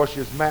 wash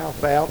his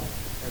mouth out,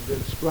 and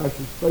then splash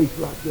his face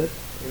like that,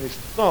 and his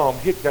thumb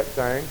hit that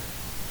thing,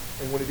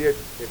 and when he did,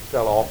 it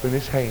fell off in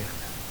his hand.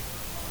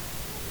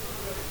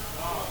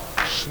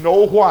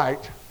 Snow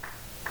White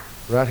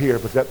right here,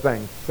 but that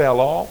thing fell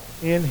off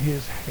in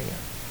his hand.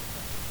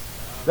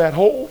 That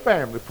whole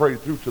family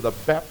prayed through to the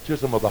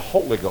baptism of the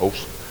Holy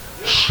Ghost.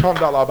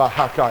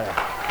 Shandalabahakaya.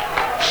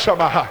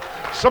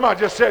 Somebody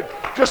just said,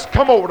 "Just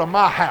come over to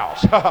my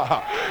house."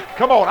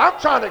 Come on, I'm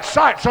trying to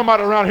excite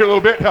somebody around here a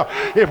little bit.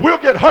 If we'll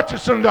get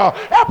Hutchinson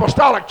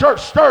Apostolic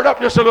Church stirred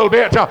up just a little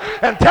bit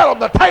and tell them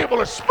the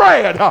table is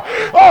spread.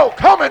 Oh,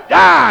 come and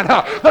dine.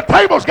 The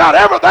table's got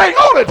everything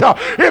on it.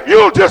 If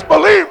you'll just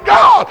believe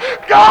God,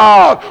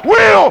 God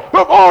will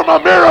perform a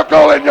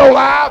miracle in your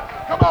life.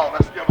 Come on,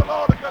 let's give the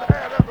Lord a good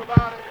hand,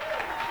 everybody.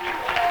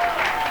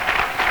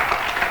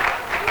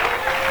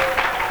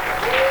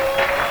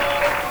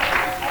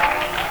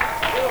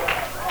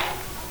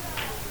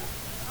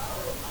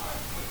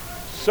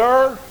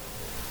 sir,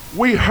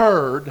 we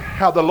heard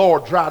how the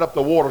Lord dried up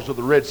the waters of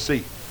the Red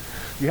Sea.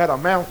 You had a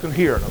mountain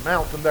here and a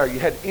mountain there. You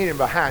had an enemy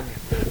behind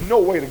you. No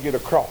way to get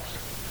across.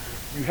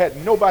 You had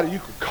nobody you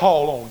could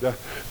call on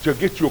to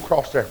get you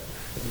across there.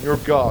 And your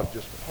God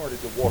just parted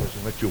the waters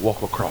and let you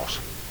walk across.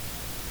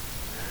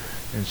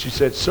 And she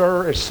said,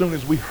 sir, as soon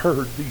as we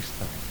heard these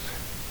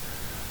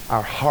things,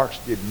 our hearts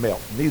did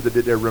melt. Neither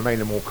did there remain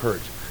any more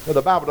courage. Now,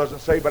 the Bible doesn't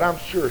say, but I'm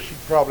sure she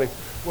probably went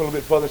a little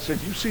bit further and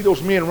said, you see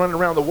those men running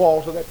around the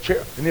walls of that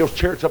chair and those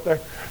chariots up there?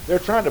 They're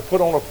trying to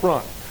put on a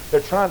front. They're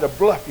trying to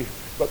bluff you,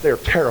 but they're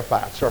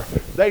terrified, sir.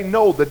 They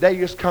know the day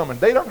is coming.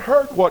 They done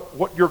heard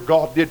what your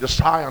God did to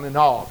Sihon and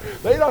Og.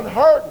 They done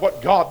heard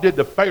what God did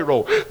to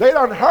Pharaoh. They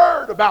done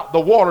heard about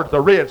the water of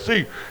the Red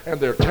Sea, and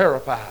they're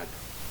terrified.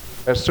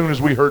 As soon as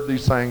we heard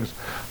these things,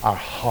 our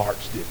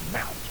hearts did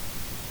melt.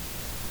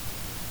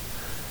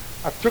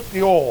 I took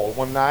the oil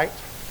one day,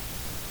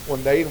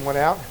 and went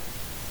out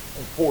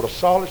and poured a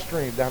solid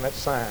stream down that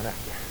sign out there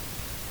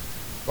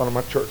in front of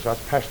my church. I was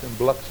pastoring in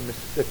Biloxi,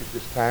 Mississippi at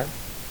this time.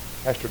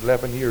 Pastored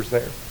 11 years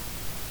there.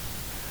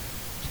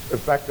 In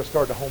fact, I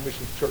started a home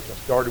missions church. I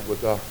started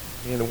with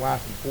me and the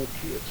wife and 4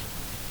 kids.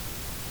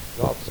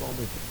 God saw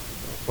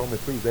me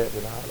through that,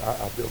 and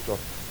I built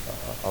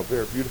a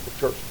very beautiful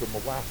church until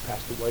my wife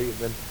passed away, and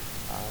then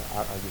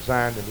I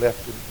resigned and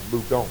left and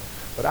moved on.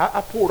 But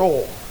I poured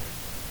oil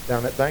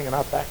down that thing, and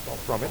I backed off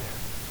from it.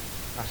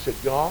 I said,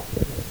 God,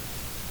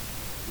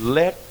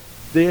 let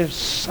this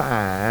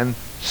sign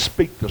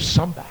speak to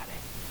somebody.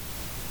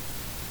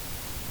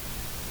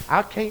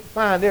 I can't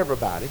find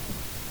everybody,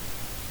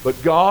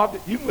 but God,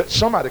 you can let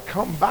somebody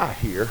come by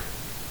here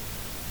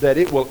that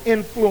it will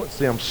influence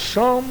them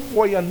some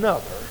way or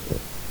another,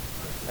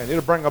 and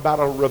it'll bring about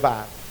a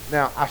revival.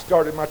 Now, I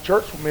started my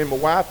church with me and my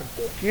wife and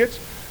 4 kids,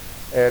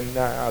 and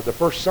the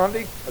first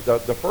Sunday,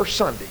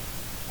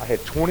 I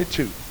had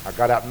 22. I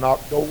got out and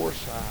knocked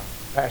doors,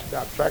 passed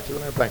out tracts and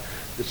everything.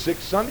 The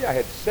 6th Sunday, I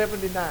had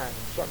 79 in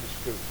Sunday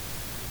school.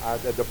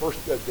 At the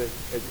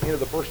end of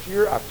the first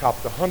year, I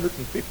topped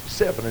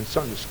 157 in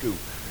Sunday school.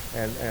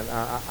 And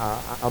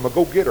I'm a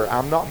go-getter.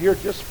 I'm not here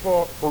just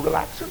for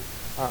relaxing.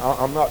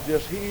 I'm not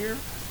just here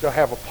to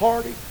have a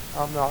party.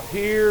 I'm not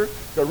here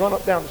to run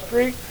up down the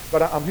street,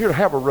 but I'm here to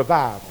have a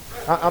revival.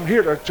 I'm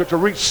here to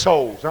reach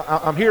souls.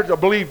 I'm here to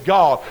believe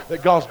God,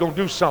 that God's going to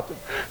do something.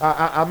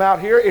 I'm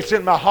out here. It's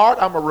in my heart.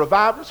 I'm a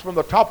revivalist from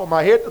the top of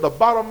my head to the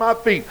bottom of my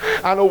feet.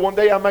 I know one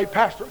day I may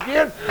pastor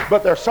again,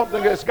 but there's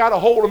something that's got a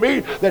hold of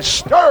me that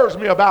stirs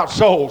me about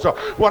souls.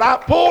 When I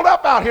pulled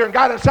up out here and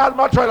got inside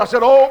my trailer, I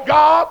said, oh,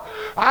 God,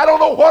 I don't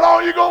know what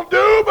all you're going to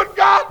do, but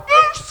God,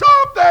 do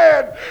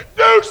something.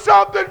 Do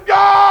something,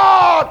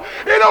 God.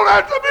 It don't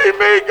have to be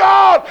me,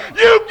 God.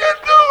 You can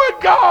do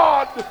it,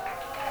 God.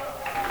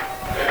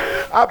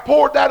 I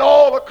poured that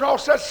oil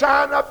across that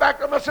sign. I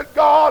backed up and I said,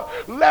 God,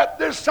 let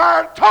this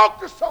sign talk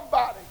to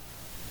somebody.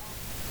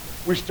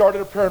 We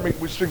started a prayer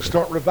meeting. We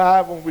start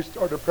revival. And we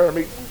started a prayer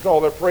meeting. We was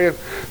all there praying.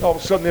 And all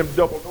of a sudden, them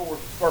double doors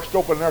burst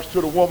open, and there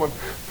stood a woman,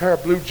 a pair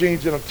of blue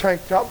jeans and a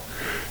tank top.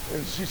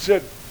 And she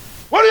said,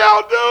 what are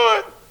y'all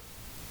doing?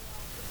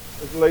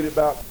 There's a lady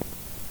about...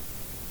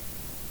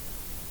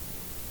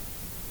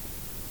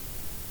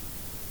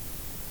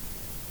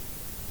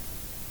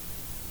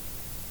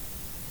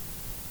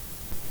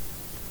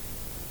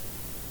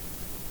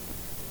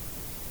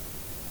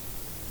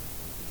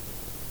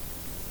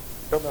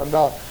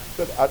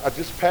 I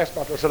just passed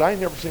by. I said, I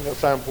ain't never seen that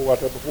sign before out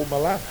there before in my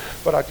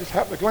life. But I just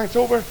happened to glance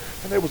over,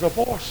 and there was a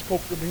voice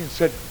spoke to me and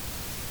said,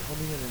 come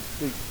in and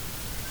speak.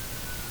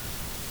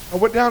 I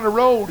went down the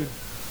road,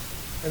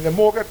 and the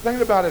more I got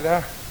thinking about it,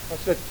 I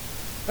said,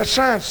 that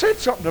sign said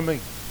something to me.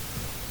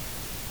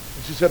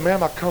 And she said,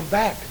 ma'am, I come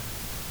back.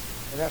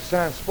 And that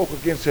sign spoke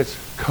again and says,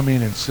 come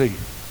in and see.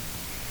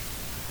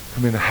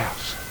 Come in the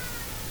house.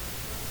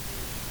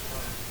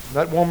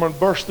 That woman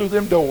burst through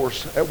them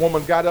doors. That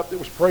woman got up that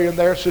was praying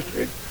there.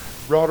 Sister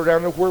brought her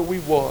down to where we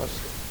was.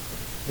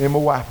 Me and my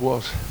wife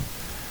was.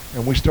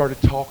 And we started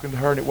talking to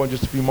her, and it wasn't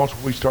just a few months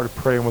when we started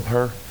praying with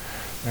her.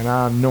 And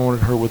I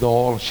anointed her with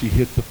oil, and she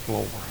hit the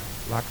floor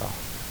like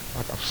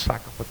a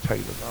sack of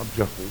potatoes. I'm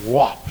just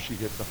whop, she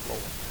hit the floor.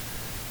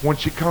 When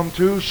she come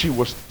to, she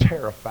was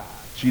terrified.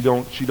 She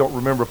don't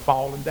remember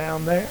falling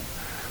down there.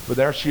 But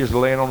there she is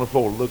laying on the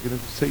floor looking at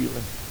the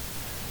ceiling.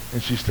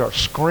 And she starts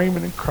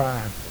screaming and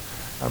crying.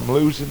 I'm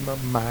losing my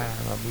mind.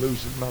 I'm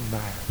losing my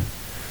mind.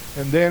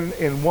 And then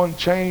in one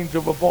change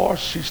of a voice,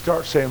 she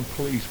starts saying,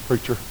 please,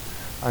 preacher,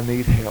 I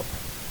need help.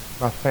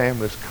 My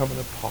family's coming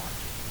apart.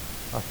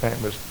 My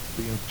family's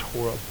being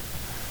tore up.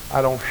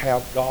 I don't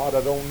have God.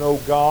 I don't know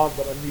God,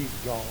 but I need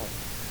God.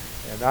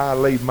 And I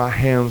laid my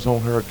hands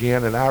on her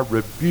again, and I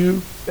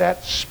rebuked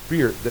that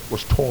spirit that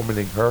was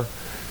tormenting her.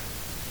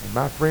 And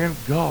my friend,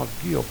 God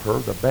give her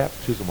the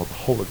baptism of the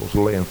Holy Ghost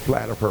laying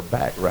flat of her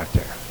back right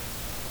there.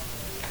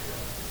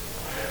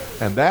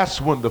 And that's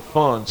when the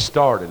fun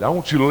started. I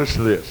want you to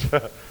listen to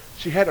this.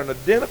 She had an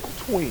identical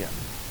twin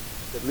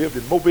that lived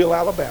in Mobile,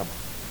 Alabama.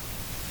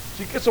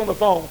 She gets on the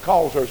phone,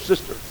 calls her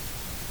sister.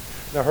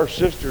 Now her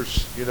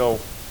sister's,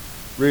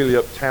 really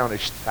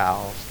uptownish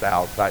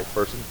style type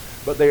person.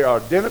 But they are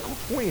identical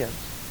twins.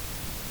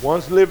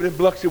 One's living in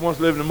Biloxi, one's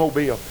living in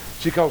Mobile.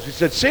 She called, she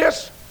said,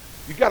 sis,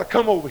 you got to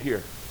come over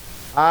here.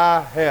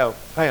 I have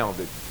found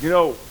it.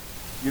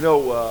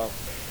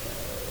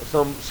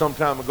 Some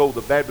time ago,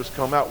 the Baptists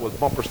come out with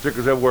bumper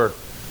stickers everywhere.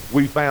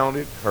 We found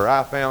it, or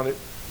I found it.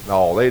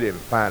 No, they didn't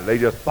find it. They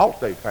just thought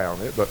they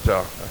found it, but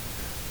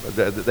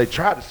they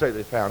tried to say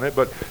they found it.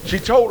 But she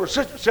told her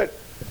sister, said,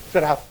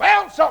 I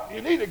found something.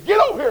 You need to get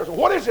over here. So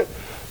what is it?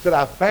 Said,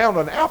 I found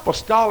an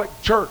apostolic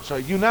church,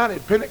 a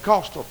United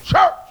Pentecostal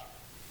church.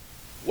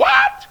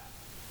 What?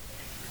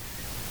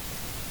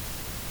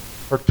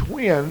 Her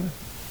twin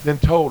then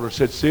told her,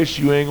 said, sis,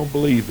 you ain't gonna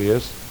believe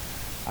this.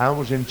 I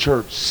was in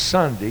church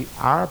Sunday.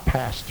 Our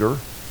pastor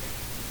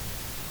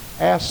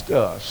asked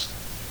us,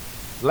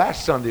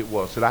 last Sunday it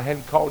was, said I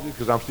hadn't called you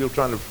because I'm still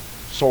trying to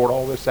sort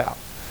all this out.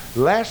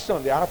 Last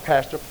Sunday, our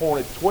pastor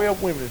appointed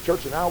 12 women in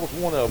church, and I was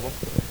one of them,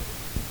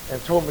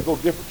 and told them to go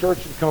to different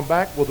churches and come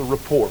back with a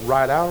report.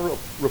 Write out a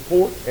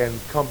report and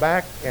come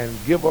back and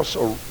give us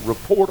a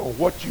report on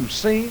what you've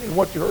seen and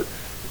what you heard.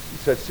 She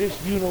said,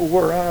 sis, you know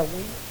where I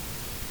went?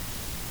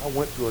 I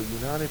went to a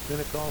United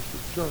Pentecostal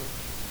church.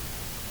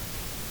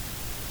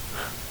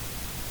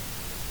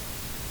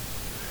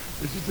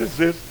 And she said,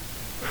 sis,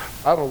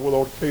 I don't know whether I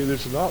ought to tell you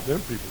this or not. Them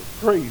people are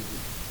crazy.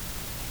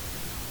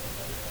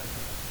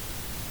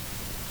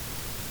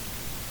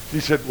 She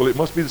said, well, it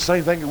must be the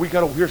same thing that we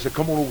got over here. I said,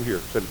 come on over here.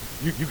 I said,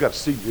 you got to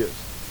see this.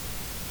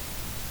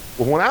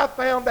 Well, when I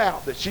found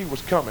out that she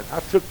was coming, I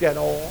took that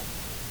oil.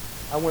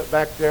 I went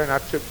back there and I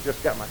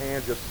just got my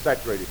hands just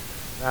saturated.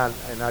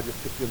 And I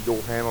just took them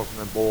door handles and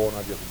then boiled,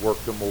 and I just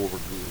worked them over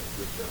good.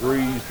 Just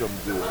greased them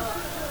good.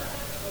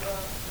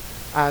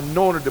 I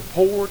anointed the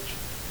porch.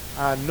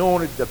 I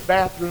anointed the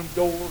bathroom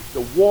doors,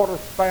 the water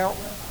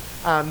fountain.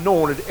 I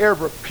anointed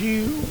every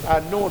pew. I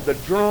anointed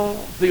the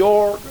drums, the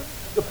organ,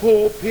 the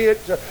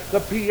pulpit, the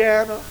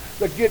piano,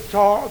 the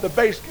guitar, the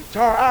bass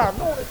guitar. I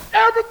anointed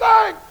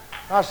everything.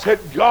 I said,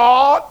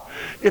 God,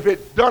 if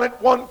it done it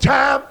one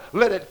time,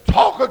 let it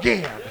talk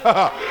again.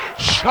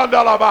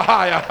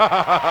 Shandalabahaya.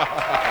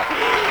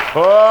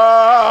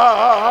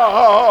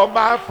 Oh,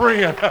 my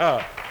friend.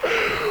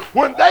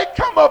 When they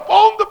come up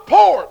on the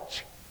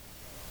porch,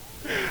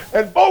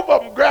 and both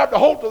of them grabbed a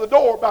hold of the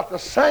door about the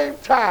same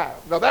time.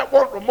 Now, that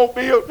one from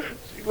Mobile,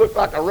 she looked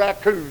like a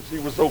raccoon. She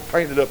was so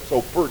painted up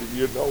so pretty,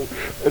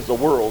 as the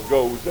world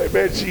goes.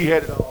 Man, she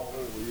had it all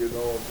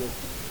over,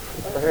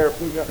 her hair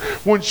flew out.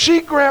 When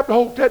she grabbed a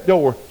hold of that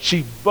door,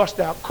 she bust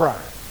out crying.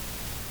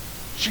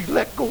 She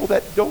let go of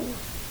that door.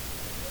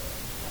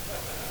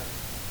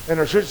 And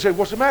her sister said,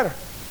 what's the matter?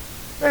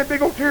 Man,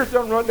 big old tears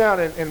done run down,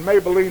 and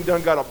Maybelline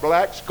done got a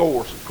black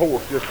course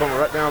just coming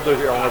right down through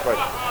here on her face.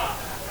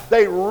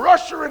 They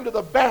rush her into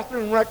the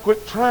bathroom right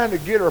quick, trying to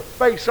get her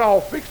face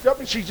all fixed up,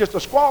 and she's just a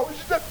squall.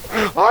 She said,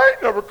 I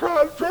ain't never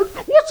cried in church.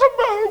 What's the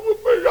matter with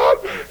me?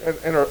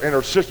 And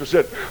her sister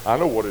said, I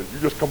know what it is. You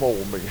just come on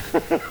with me.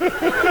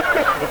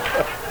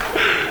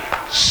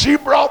 She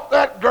brought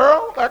that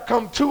girl. There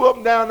come two of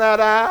them down that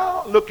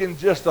aisle, looking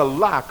just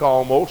alike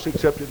almost,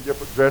 except in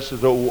different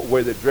dresses, the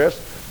way they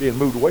dressed, being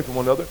moved away from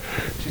one another.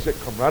 She said,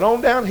 come right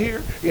on down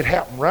here. It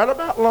happened right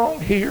about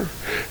along here.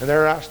 And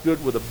there I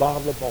stood with a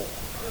bottle of Bourn.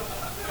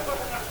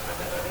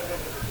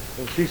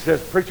 And she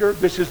says, preacher,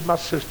 this is my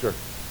sister.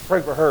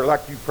 Pray for her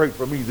like you prayed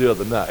for me the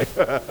other night.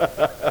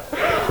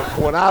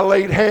 When I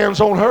laid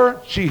hands on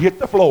her, she hit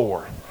the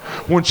floor.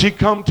 When she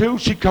come to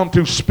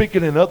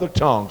speaking in other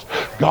tongues.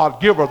 God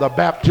give her the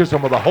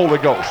baptism of the Holy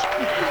Ghost.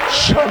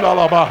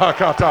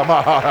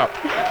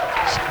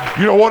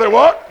 You know what it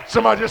was?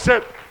 Somebody just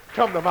said,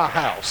 come to my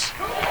house.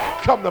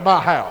 Come to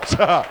my house.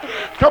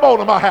 Come on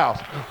to my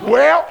house.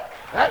 Well,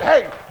 that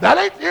ain't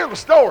the end of the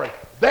story.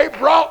 They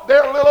brought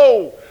their little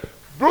old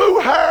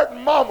blue-haired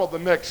mama the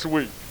next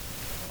week.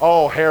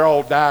 Oh, hair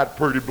all dyed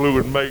pretty blue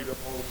and made up.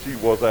 Oh, she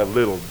was that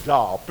little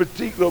doll.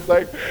 Petite little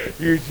thing.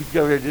 Here she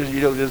comes,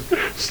 just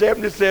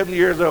 77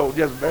 years old,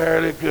 just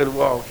barely could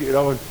walk,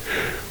 And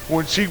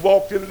when she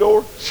walked in the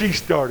door, she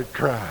started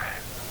crying.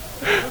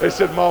 They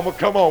said, Mama,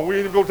 come on. We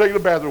ain't even going to take you to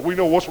the bathroom. We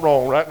know what's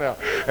wrong right now.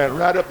 And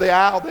right up the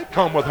aisle, they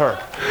come with her.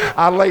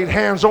 I laid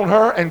hands on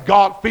her, and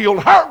God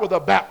filled her with the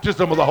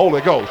baptism of the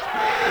Holy Ghost.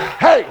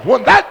 Hey,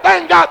 when that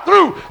thing got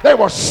through, there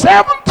were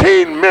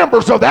 17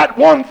 members of that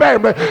one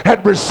family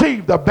had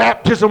received the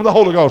baptism of the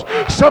Holy Ghost.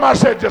 Somebody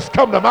said, just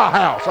come to my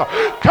house.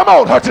 Come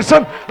on,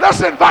 Hutchinson. Let's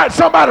invite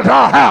somebody to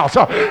our house.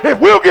 If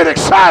we'll get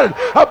excited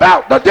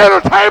about the dinner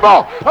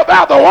table,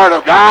 about the Word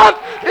of God,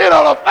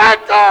 it'll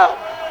affect us.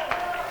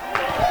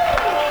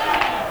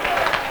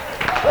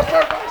 Let's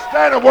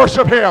stand and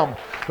worship Him.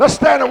 Let's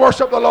stand and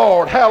worship the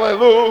Lord.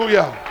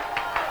 Hallelujah.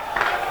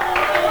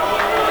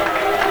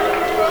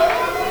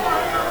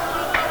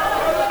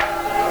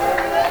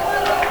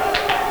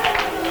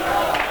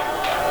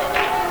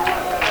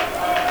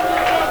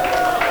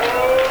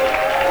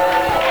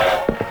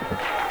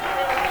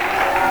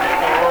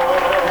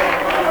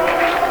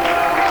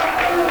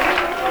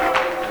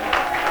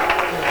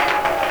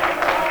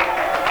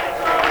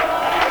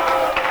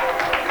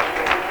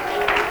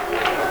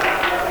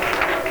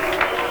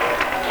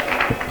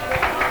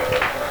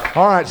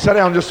 All right, sit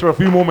down just for a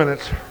few more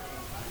minutes.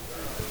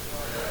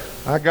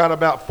 I got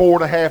about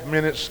 4.5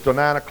 minutes to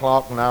 9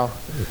 o'clock now.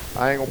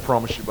 I ain't gonna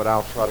promise you, but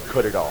I'll try to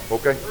cut it off,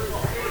 okay?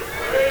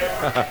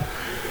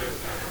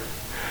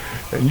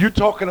 And you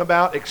talking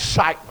about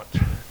excitement.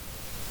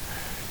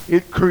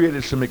 It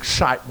created some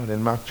excitement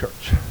in my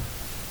church.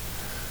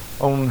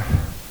 On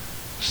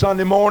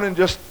Sunday morning,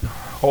 just,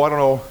 I don't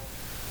know,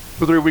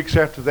 2 or 3 weeks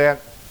after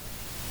that,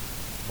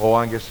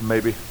 I guess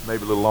maybe a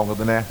little longer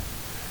than that,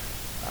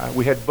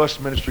 we had bus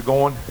ministry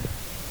going,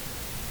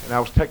 and I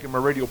was taking my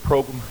radio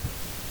program,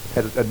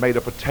 had made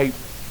up a tape,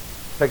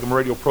 taking my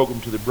radio program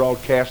to the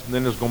broadcast, and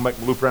then I was going to make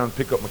my loop around and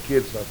pick up my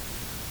kids. So it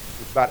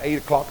was about 8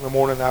 o'clock in the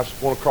morning. I was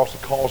going across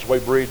the Causeway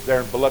Bridge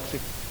there in Biloxi.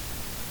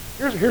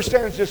 Here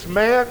stands this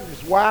man,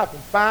 his wife,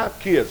 and 5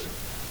 kids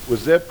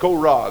with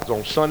Zebco rods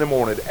on Sunday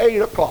morning at 8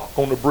 o'clock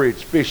on the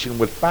bridge fishing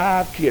with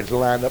 5 kids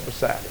lined up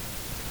beside him.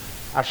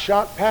 I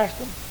shot past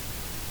him,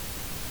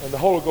 and the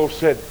Holy Ghost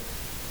said,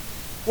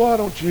 "Why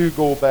don't you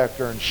go back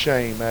there and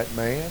shame that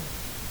man?"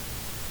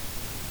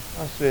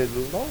 I said,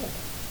 "Lord,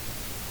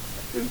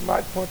 that dude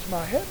might punch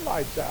my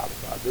headlights out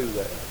if I do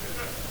that."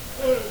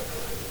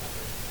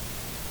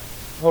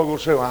 The Holy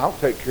Ghost said, "Well, I'll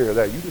take care of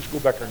that. You just go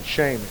back there and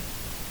shame him."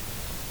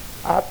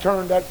 I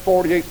turned that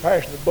 48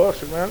 passenger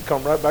bus around,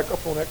 come right back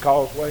up on that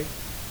causeway,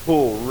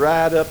 pulled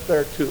right up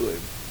there to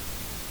him.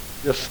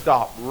 Just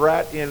stopped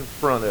right in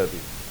front of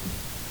him.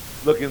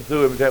 Looking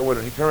through him at that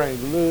window. He turned around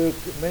and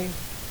looked at me.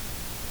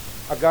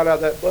 I got out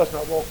of that bus and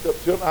I walked up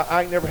to him.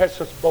 I ain't never had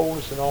such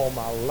boldness in all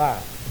my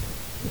life.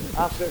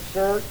 I said,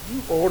 "Sir,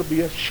 you ought to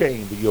be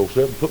ashamed of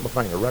yourself," and put my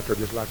finger right there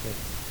just like that.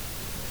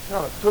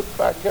 Kind of took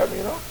back at me,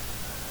 you know.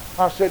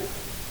 I said,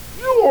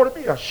 "You ought to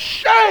be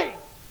ashamed.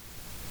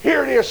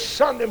 Here it is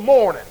Sunday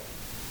morning,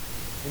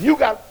 and you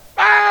got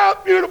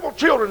 5 beautiful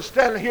children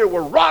standing here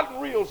with rod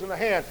and reels in the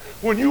hand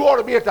when you ought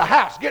to be at the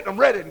house getting them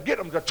ready and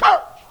getting them to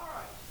church."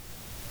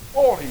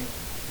 Oh, he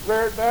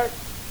reared back.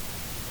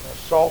 I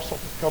saw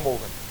something come over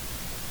him.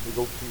 Big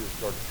old tears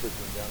started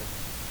trickling down his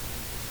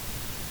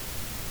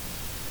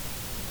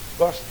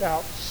bust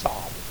out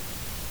sobbing.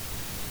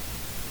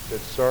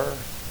 Said, "Sir,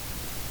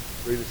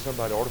 really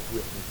somebody ought to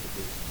whip me for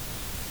this."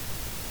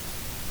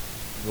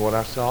 You know what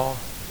I saw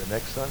the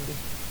next Sunday?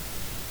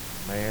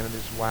 A man and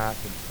his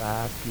wife and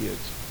 5 kids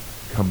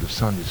come to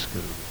Sunday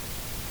school.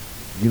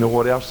 You know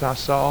what else I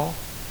saw?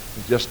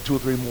 In just 2 or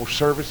 3 more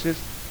services,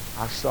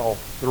 I saw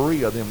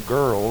 3 of them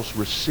girls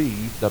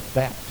receive the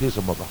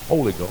baptism of the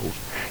Holy Ghost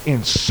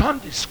in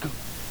Sunday school.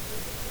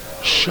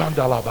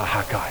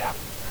 Shandalabahakaya.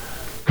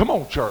 Come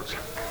on, church.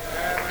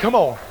 Come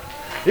on.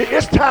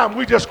 It's time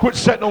we just quit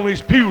sitting on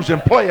these pews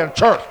and playing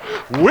church.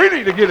 We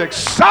need to get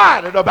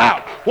excited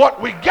about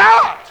what we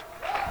got.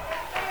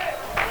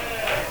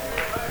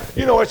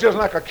 You know, it's just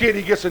like a kid.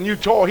 He gets a new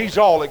toy. He's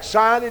all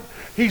excited.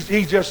 He's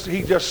just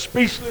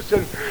speechless,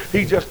 and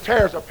he just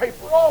tears the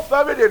paper off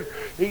of it, and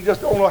he just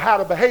don't know how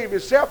to behave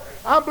himself.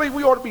 I believe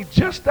we ought to be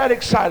just that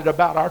excited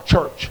about our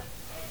church.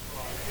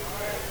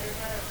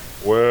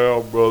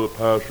 "Well, Brother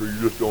Pastor, you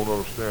just don't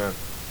understand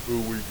who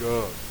we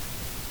got.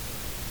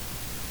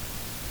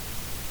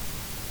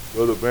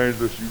 Brother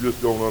Evangelist, you just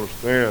don't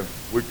understand.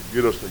 We could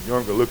get us a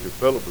younger looking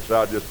fellow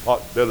beside this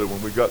pot belly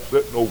when we got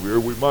sitting over here.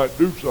 We might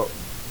do something."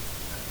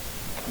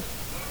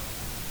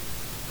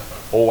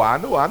 Oh, I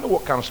know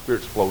what kind of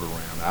spirits float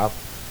around.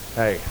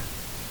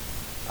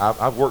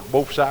 I've worked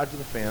both sides of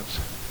the fence.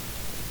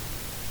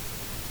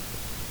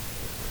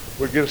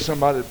 We get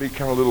somebody to be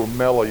kind of a little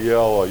mellow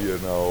yellow, you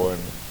know,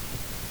 and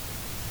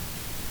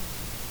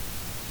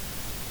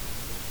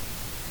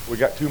we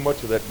got too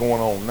much of that going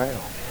on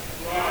now.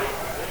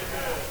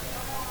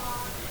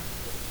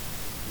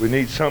 We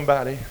need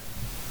somebody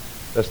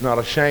that's not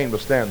ashamed to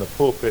stand in the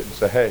pulpit and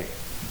say, "Hey,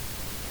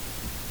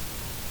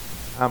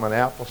 I'm an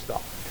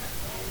apostolic.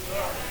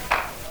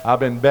 I've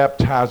been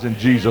baptized in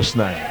Jesus'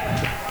 name.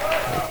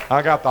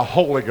 I got the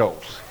Holy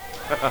Ghost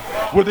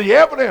with the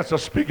evidence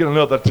of speaking in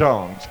other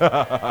tongues."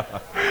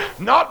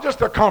 Not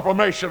just a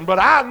confirmation, but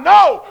I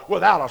know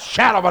without a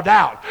shadow of a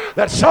doubt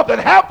that something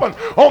happened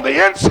on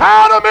the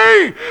inside of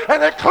me,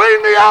 and it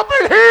cleaned me up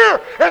in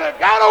here, and it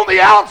got on the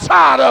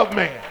outside of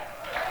me.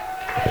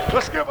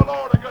 Let's give the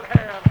Lord a good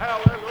hand.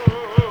 Hallelujah.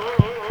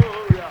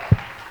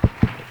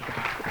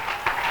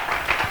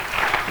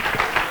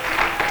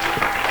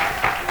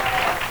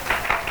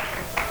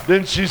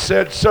 Then she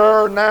said,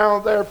 "Sir, now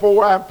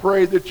therefore I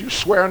pray that you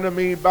swear unto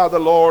me by the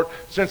Lord,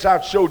 since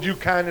I've showed you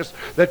kindness,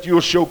 that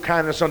you'll show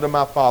kindness unto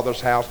my father's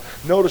house."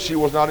 Notice she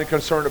was not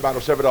concerned about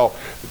herself at all.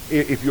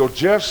 "If you'll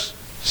just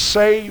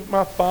save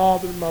my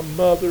father, my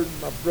mother,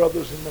 my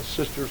brothers, and my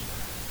sisters,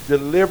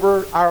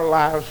 deliver our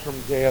lives from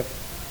death,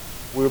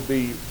 we'll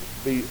be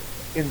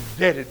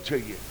indebted to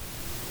you."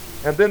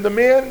 And then the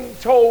men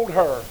told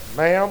her,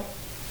 "Ma'am,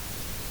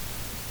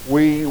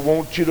 we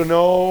want you to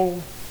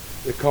know,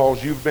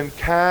 because you've been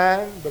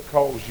kind,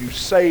 because you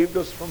saved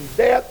us from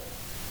death,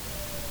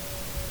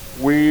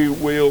 we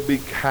will be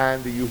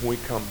kind to you when we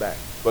come back.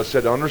 But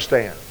said,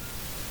 understand,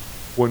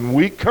 when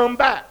we come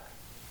back,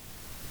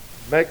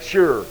 make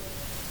sure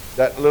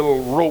that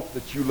little rope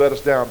that you let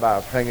us down by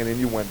is hanging in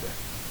your window.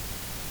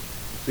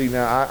 See,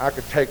 now I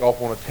could take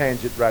off on a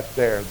tangent right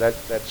there. That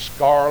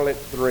scarlet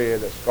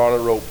thread, that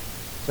scarlet rope,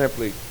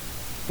 simply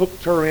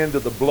hooked her into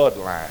the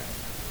bloodline.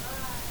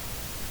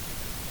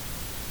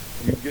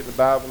 You can get in the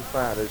Bible and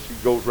find it. She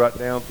goes right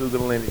down through the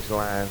lineage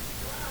line.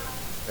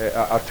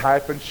 A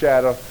type and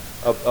shadow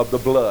of the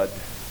blood.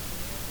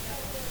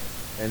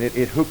 And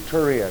it hooked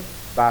her in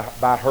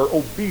by her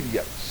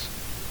obedience.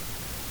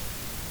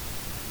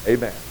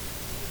 Amen.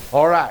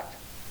 All right.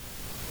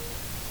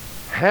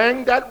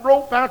 Hang that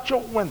rope out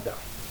your window.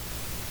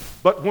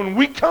 But when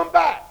we come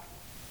back,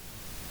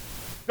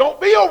 don't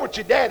be over at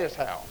your daddy's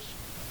house.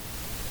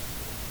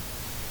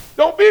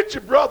 Don't be at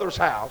your brother's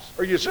house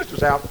or your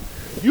sister's house.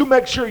 You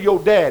make sure your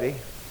daddy,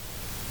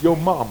 your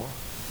mama,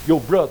 your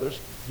brothers,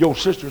 your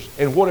sisters,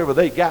 and whatever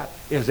they got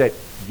is at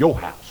your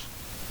house.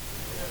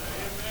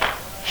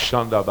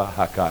 Shanda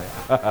Bahakaya.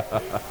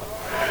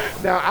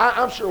 Now,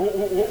 I'm sure,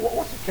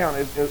 what's the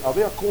county? Are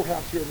there a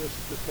courthouse here in this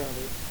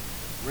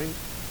county?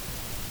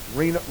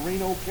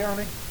 Reno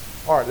County?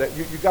 All right,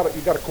 you got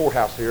a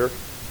courthouse here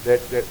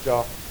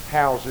that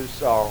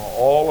houses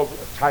all of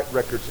the type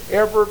records.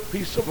 Every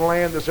piece of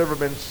land that's ever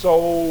been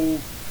sold,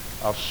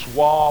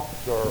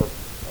 swapped, or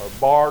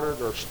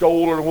bartered, or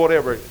stolen, or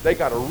whatever, they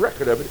got a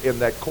record of it in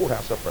that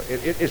courthouse up there.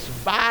 It's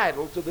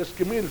vital to this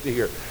community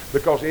here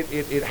because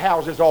it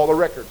houses all the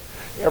records.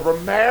 Every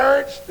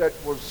marriage that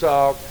was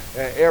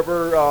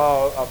ever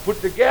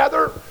put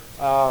together,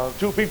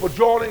 two people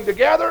joining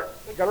together,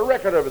 they got a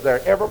record of it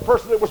there. Every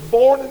person that was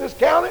born in this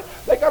county,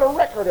 they got a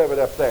record of it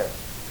up there.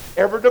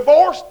 Every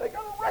divorce, they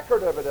got a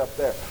record of it up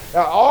there.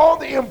 Now, all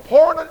the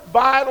important,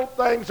 vital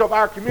things of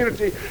our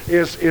community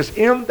is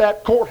in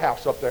that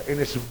courthouse up there, and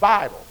it's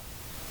vital.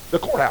 The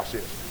courthouse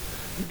is.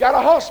 You got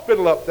a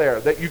hospital up there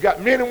that you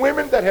got men and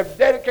women that have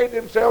dedicated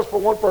themselves for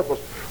one purpose.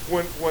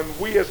 When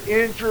we as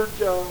injured,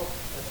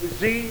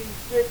 disease,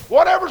 sick,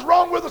 whatever's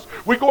wrong with us,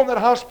 we go in that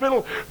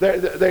hospital.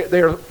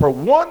 They're for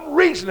one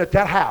reason at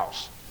that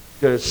house,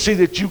 to see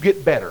that you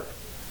get better.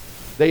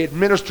 They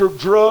administer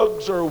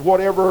drugs or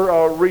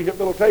whatever,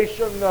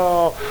 rehabilitation,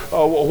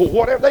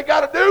 whatever they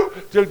got to do.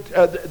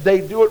 They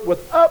do it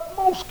with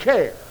utmost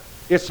care.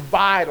 It's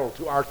vital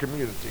to our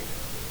community.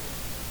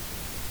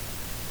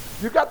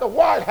 You got the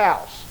White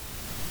House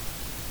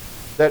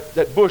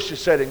that Bush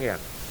is setting in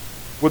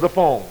with the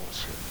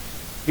phones.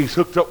 He's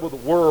hooked up with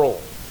the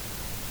world.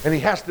 And he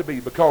has to be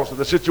because of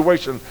the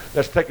situation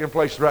that's taking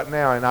place right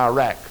now in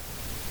Iraq.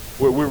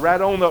 We're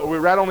right on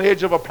the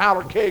edge of a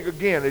powder keg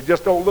again. It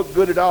just don't look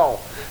good at all.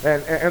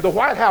 And the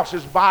White House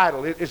is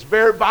vital. It's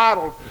very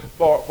vital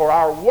for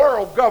our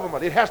world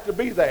government. It has to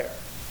be there.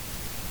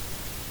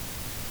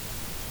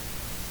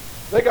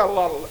 They got a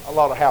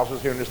lot of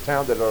houses here in this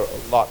town that are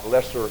a lot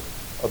lesser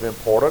of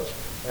importance,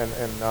 and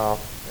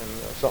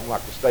something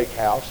like the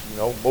steakhouse. You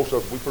know, most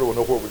of us, we pretty well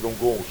know where we're going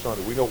to go on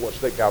Sunday. We know what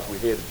steakhouse we're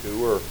headed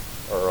to,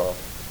 or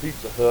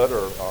Pizza Hut,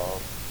 or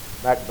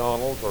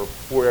McDonald's, or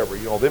wherever.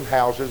 You know, them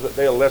houses,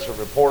 they are lesser of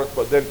importance,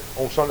 but then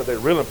on Sunday they're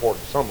real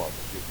important to some of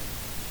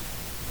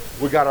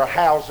us. We got our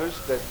houses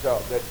that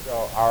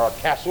are our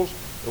castles,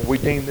 and we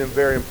deem them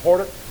very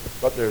important,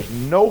 but there's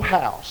no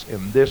house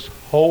in this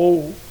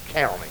whole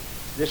county,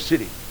 this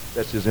city,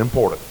 that's as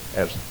important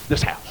as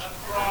this house.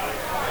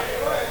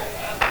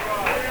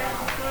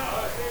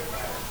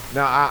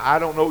 Now, I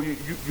don't know,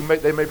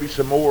 there may be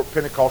some more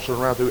Pentecostals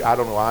around through. I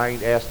don't know. I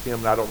ain't asked him,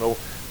 and I don't know.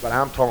 But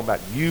I'm talking about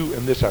you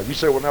in this house. You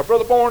say, well, now,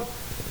 Brother Bourn,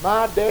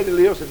 my daddy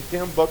lives in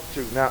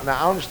Timbuktu. Now,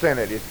 I understand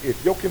that.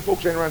 If your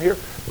kinfolks ain't around here,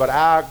 but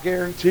I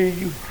guarantee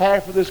you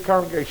half of this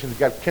congregation has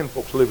got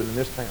kinfolks living in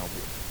this town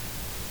here.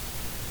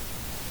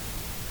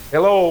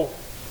 Hello?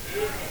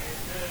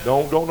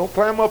 Don't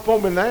climb up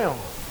on me now.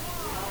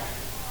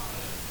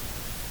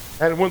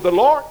 And when the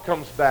Lord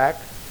comes back,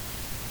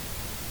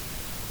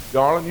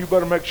 darling, you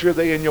better make sure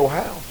they in your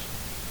house.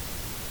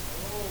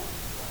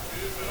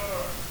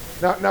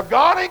 Now,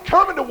 God ain't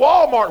coming to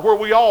Walmart where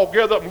we all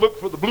gather up and look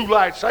for the blue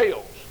light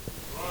sales.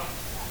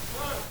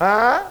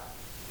 Huh?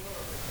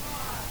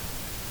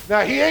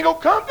 Now, he ain't going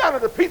to come down to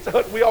the Pizza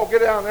Hut and we all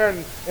get down there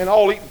and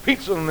all eating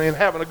pizza and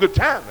having a good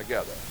time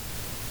together.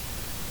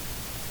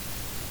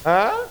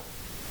 Huh?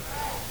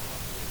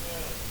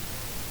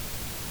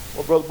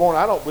 Well, Brother Bourn,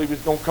 I don't believe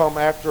he's going to come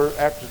after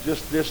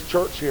just this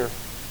church here.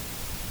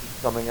 He's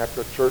coming after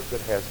a church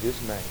that has his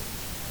name.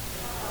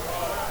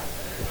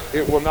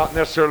 It will not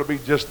necessarily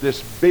be just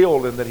this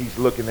building that he's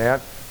looking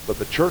at, but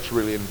the church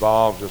really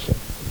involves just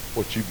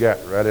what you got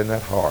right in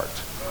that heart.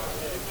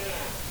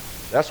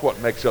 That's what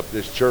makes up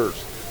this church.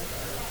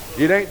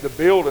 It ain't the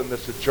building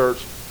that's the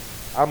church.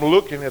 I'm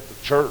looking at the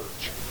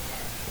church.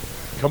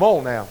 Come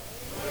on now.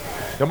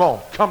 Come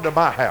on. Come to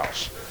my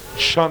house.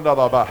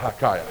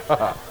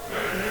 Shandalabahakaya.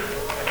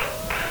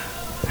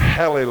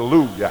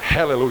 Hallelujah.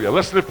 Hallelujah.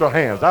 Let's lift our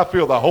hands. I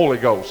feel the Holy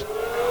Ghost.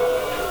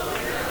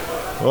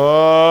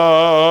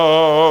 Oh,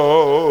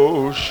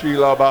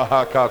 Shila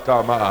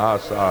Bahakata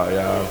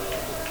Mahasaya.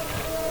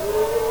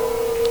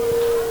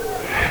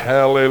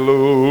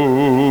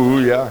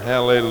 Hallelujah,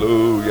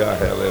 hallelujah,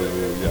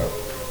 hallelujah.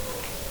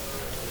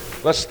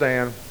 Let's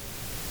stand.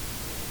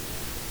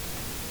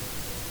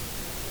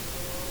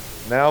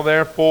 Now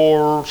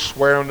therefore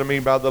swear unto me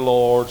by the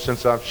Lord,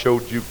 since I've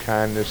showed you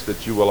kindness,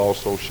 that you will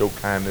also show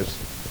kindness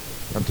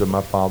unto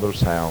my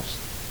Father's house,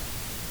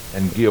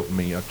 and give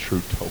me a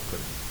true token.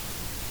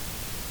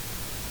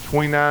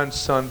 29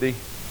 Sunday.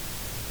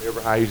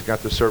 How he's got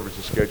the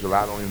services scheduled,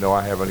 I don't even know.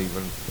 I haven't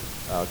even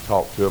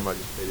talked to him. I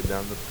just made him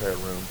down in the prayer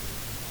room.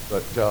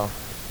 But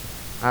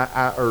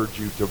I urge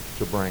you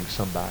to bring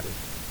somebody.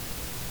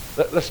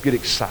 Let's get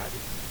excited.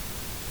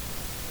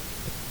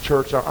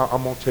 Church,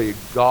 I'm going to tell you,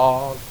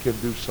 God can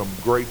do some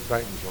great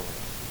things around.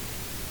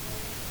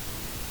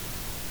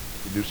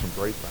 He can do some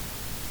great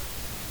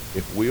things.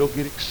 If we'll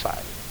get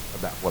excited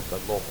about what the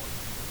Lord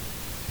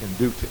can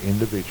do to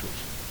individuals.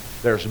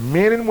 There's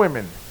men and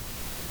women.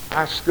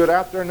 I stood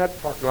out there in that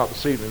parking lot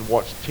this evening and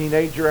watched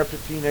teenager after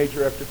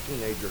teenager after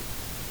teenager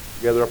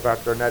together up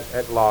out there in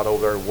that lot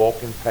over there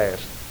walking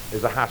past.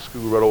 There's a high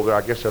school right over there.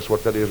 I guess that's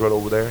what that is right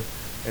over there.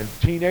 And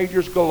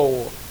teenagers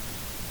galore.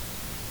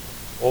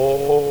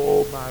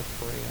 Oh, my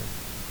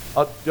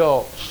friend.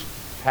 Adults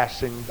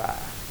passing by,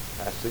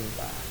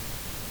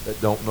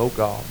 that don't know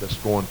God, that's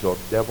going to a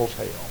devil's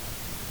hell.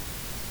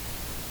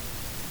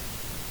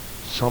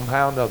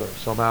 Somehow or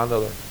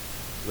another,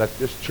 let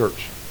this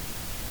church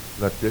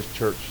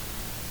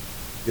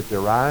get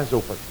their eyes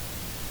open.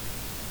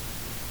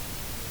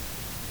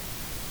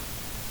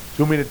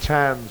 Too many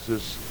times,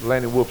 as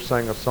Lanny Wolf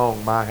sang a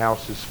song, my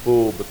house is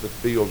full, but the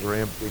fields are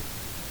empty.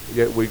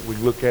 Yet we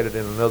look at it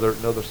in another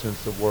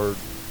sense of word.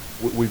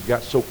 We've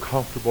got so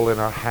comfortable in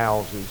our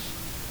houses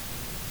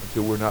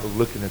until we're not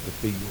looking at the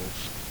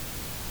fields.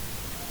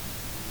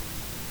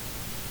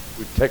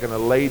 We've taken a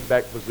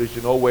laid-back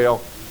position. Oh,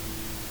 well,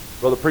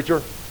 brother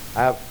preacher,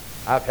 I've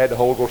had the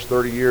Holy Ghost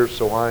 30 years,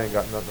 so I ain't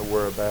got nothing to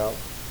worry about.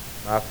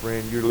 My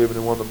friend, you're living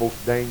in one of the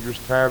most dangerous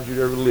times you'd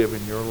ever live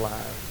in your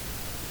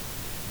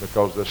life,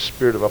 because the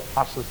spirit of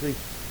apostasy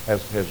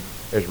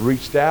has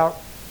reached out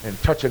and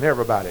touching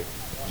everybody.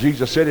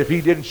 Jesus said if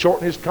he didn't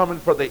shorten his coming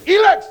for the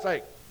elect's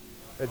sake,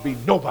 there'd be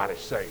nobody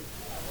saved.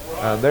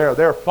 And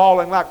they're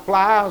falling like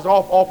flies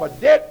off of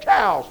dead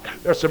cows.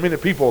 There's so many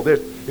people that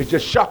it's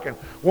just shocking.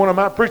 One of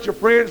my preacher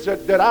friends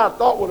that I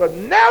thought would have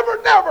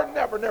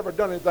never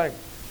done anything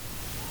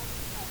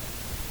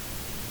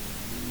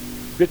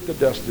bit the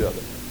dust the other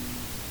day.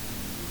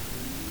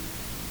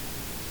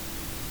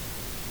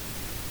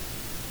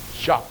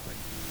 Shocked me.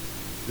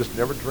 Just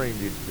never dreamed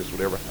this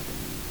would ever happen.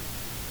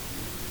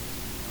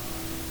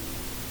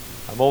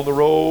 I'm on the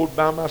road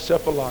by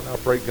myself a lot. I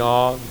pray,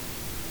 God,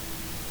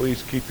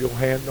 please keep your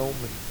hand on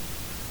me.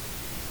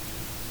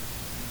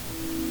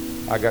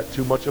 I got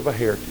too much of a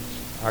heritage.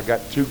 I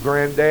got two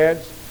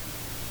granddads,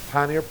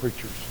 pioneer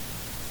preachers.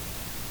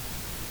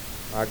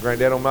 My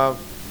granddad on my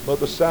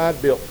mother's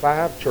side built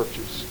 5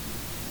 churches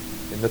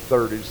in the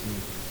 30s and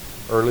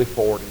early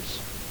 40s.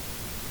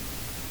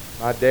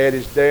 My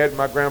daddy's dad,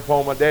 my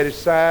grandpa on my daddy's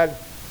side,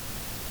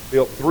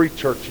 built 3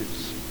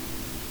 churches,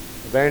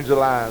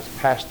 evangelized,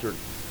 pastored,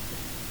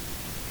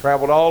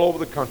 traveled all over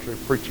the country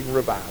preaching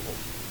revival,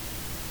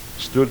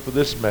 stood for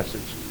this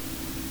message.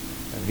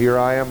 And here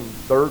I am,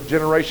 3rd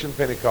generation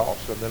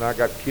Pentecost, and then I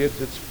got kids,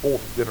 it's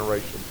 4th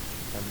generation,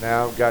 and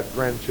now I've got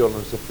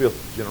grandchildren, it's the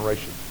 5th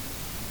generation.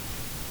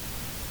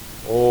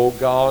 Oh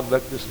God,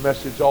 let this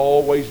message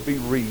always be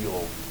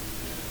real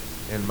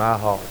in my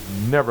heart.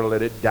 Never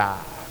let it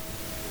die.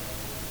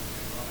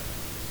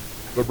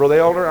 But Brother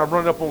Elder, I've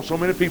run up on so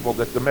many people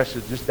that the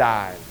message just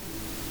died.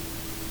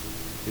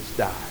 It's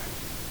died.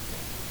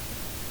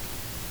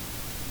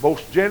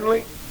 Most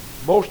generally,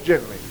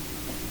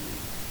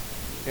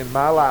 in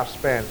my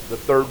lifespan, the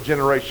 3rd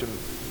generation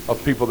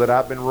of people that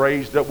I've been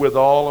raised up with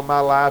all of my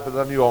life, and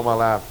I knew all my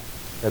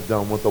life, have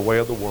done with the way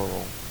of the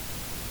world.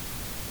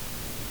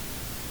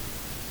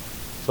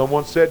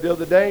 Someone said the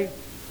other day,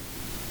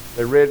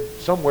 they read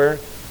somewhere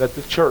that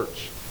the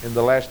church in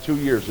the last 2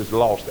 years has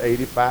lost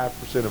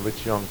 85% of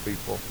its young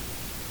people.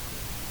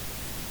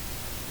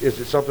 Is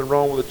it something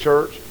wrong with the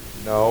church?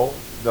 No,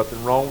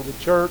 nothing wrong with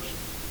the church.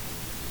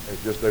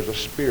 There's a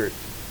spirit.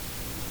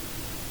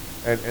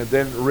 And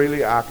then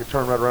really I could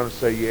turn right around and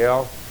say,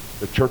 yeah,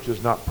 the church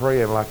is not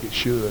praying like it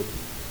should.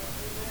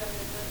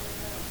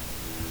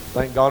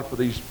 Thank God for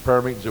these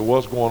prayer meetings that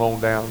was going on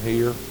down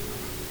here.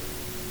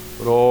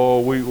 But oh,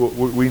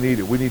 we need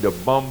it. We need to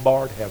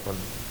bombard heaven.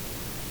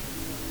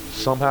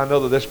 Somehow or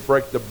another, let's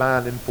break the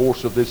binding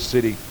force of this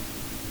city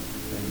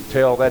and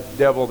tell that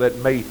devil that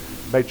may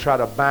try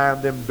to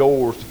bind them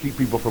doors to keep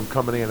people from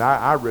coming in.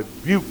 I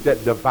rebuke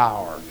that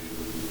devourer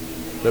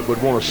that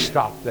would want to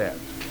stop that.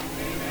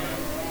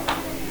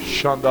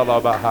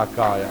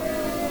 Shandalabahakaya.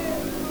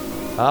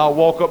 I'll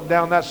walk up and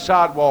down that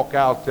sidewalk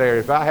out there.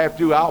 If I have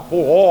to, I'll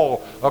pour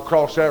oil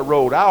across that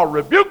road. I'll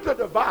rebuke the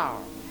devourer.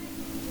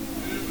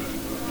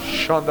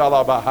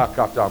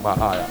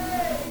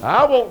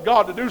 I want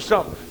God to do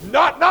something,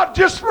 not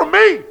just for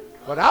me,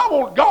 but I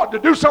want God to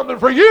do something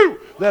for you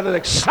that'll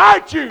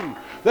excite you,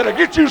 that'll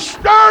get you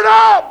stirred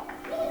up.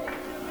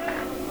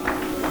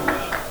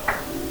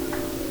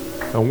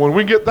 And when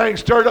we get things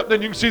stirred up,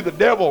 then you can see the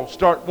devil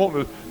start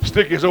wanting to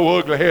stick his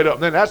old ugly head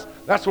up. And then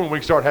that's when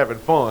we start having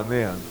fun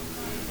then.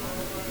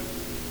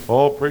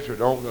 Oh, preacher,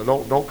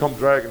 don't come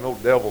dragging no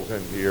devils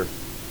in here.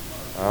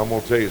 I'm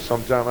going to tell you,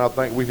 sometimes I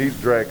think we need to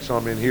drag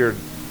some in here and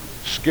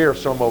scare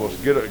some of us,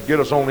 get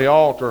us on the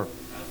altar,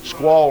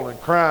 squalling,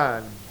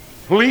 crying,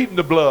 pleading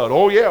the blood.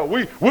 Oh, yeah,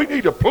 we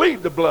need to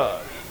plead the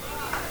blood.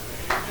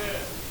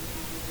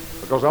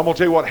 Because I'm going to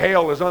tell you what,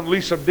 hell has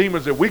unleashed some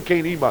demons that we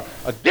can't even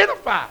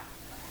identify.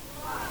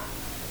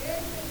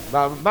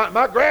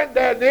 My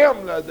granddad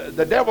and them,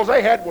 the devils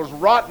they had was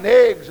rotten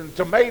eggs and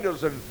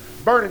tomatoes and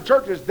burning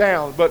churches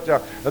down. But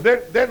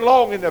then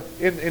long in the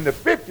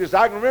 50s,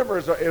 I can remember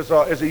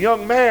as a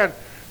young man,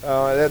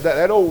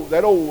 that old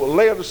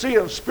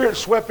Laodicean spirit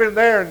swept in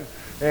there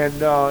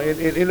and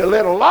it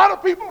led a lot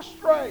of people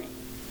astray.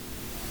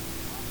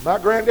 My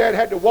granddad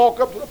had to walk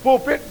up to the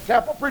pulpit and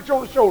tap a preacher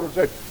on the shoulder and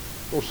say,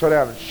 "Go sit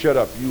down and shut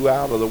up, you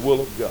out of the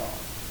will of God."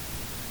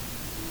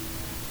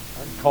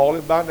 I can call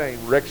him by name,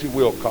 Rexy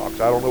Wilcox.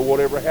 I don't know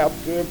whatever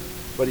happened to him,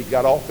 but he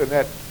got off in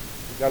that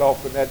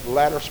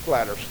ladder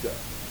splatter stuff.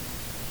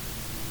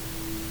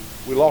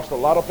 We lost a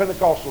lot of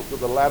Pentecostals to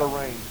the latter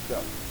rain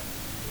stuff.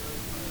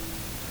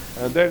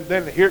 And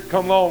then here it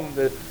come along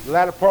the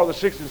latter part of the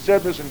 60s and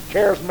 70s, and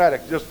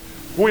charismatic just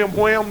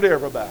whammed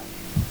everybody.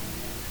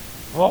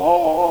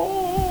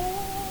 Oh,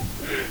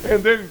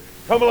 and then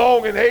come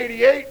along in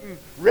 '88 and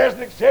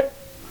Resnick said,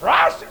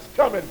 "Christ is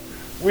coming."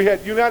 We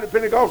had United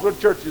Pentecostal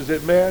churches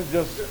that, man,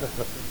 just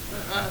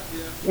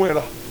went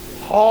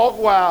hog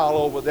wild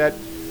over that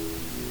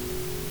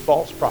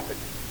false prophet.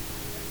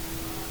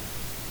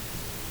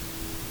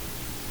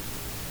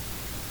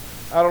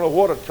 I don't know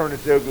what will turn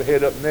its ugly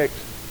head up next.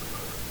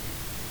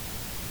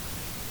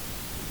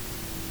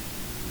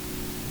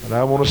 And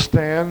I want to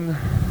stand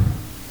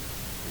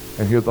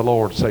and hear the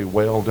Lord say,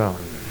 "Well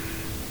done,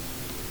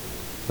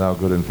 thou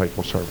good and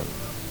faithful servant."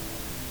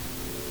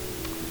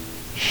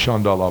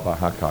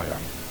 Shandalabahakaya.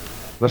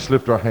 Let's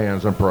lift our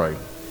hands and pray.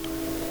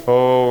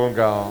 Oh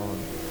God.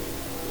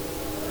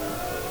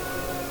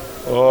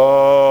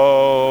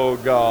 Oh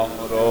God.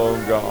 Oh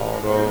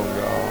God. Oh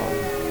God.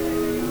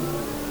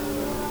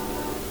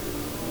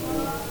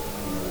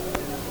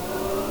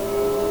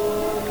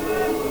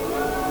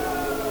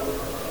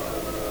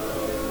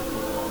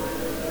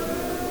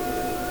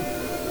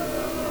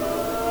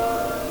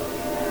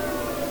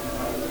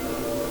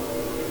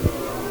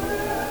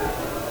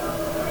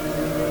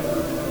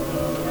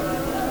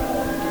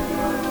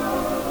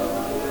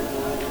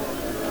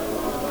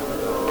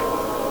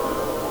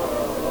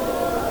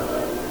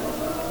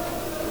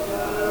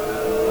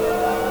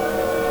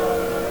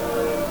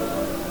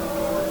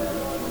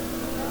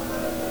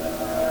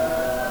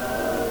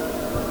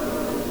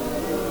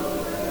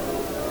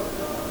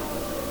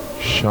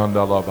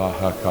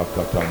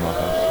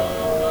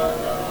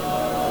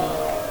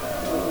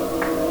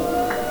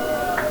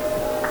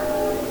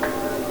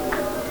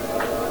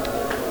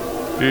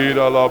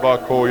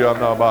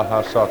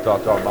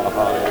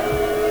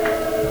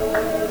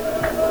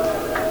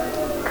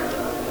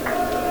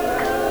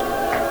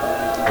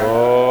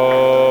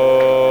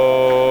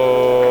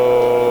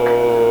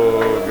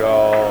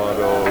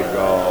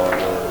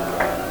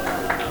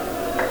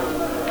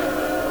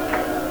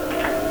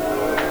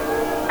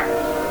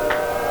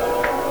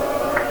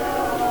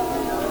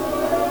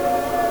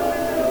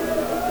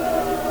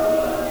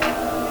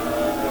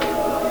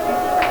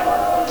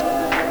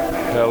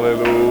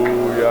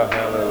 Hallelujah,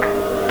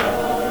 hallelujah.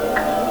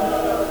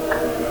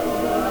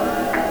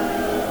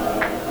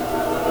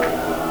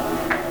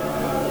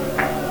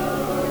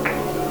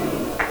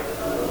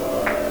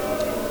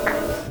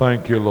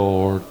 Thank you,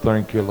 Lord.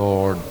 Thank you,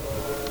 Lord.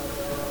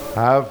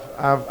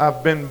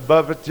 I've been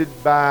buffeted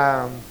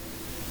by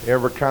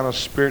every kind of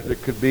spirit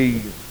that could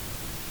be,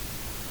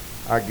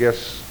 I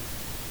guess,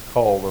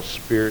 called a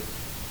spirit.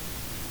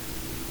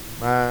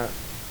 My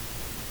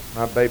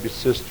baby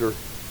sister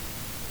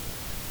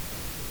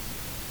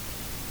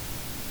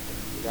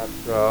got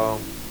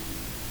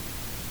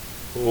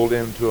pulled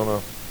into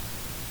a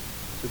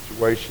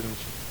situation.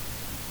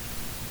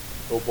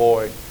 Oh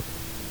boy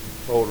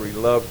told her he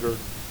loved her, and,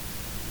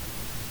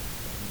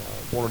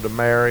 wanted to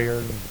marry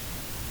her,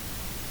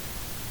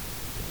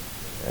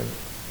 and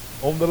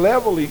on the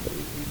level he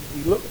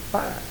looked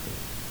fine,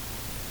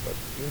 but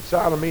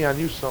inside of me I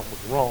knew something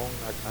was wrong,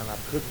 and I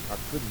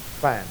couldn't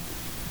find it.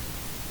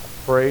 I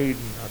prayed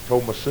and I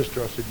told my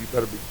sister, I said, "You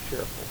better be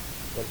careful.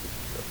 You better be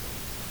careful.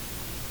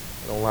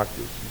 I don't like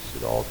this." She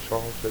said, "Oh,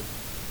 Charles," said,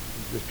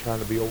 "he's just trying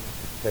to be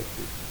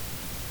overprotective.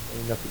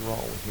 Ain't nothing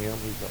wrong with him.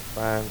 He's a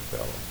fine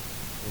fellow,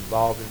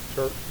 involved in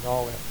church and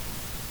all that."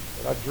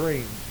 But I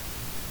dreamed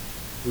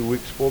 2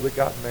 weeks before they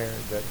got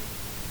married that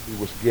he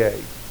was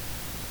gay.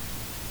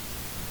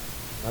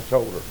 I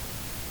told her.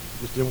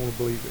 Just didn't want to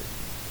believe it.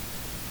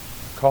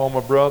 I called my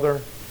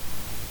brother.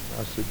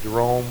 I said,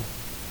 "Jerome,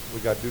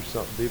 we got to do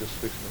something. Dita's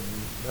fixing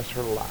to mess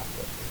her life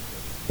up.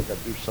 We got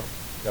to do something.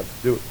 Got to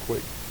do it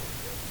quick."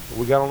 So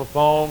we got on the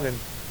phone and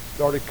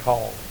started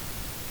calling.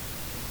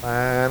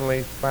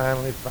 Finally.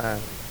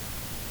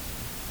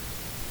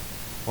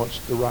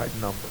 punched the right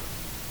number,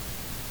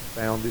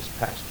 found his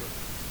pastor.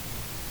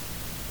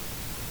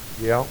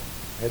 Yeah,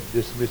 had to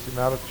dismiss him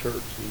out of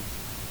church. He's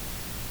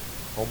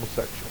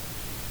homosexual.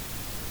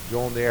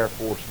 Joined the Air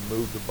Force and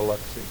moved to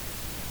Biloxi.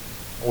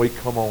 Oh, he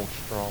come on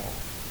strong.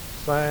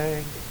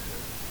 Sang.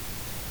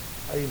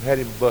 I even had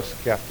him bus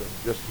captain.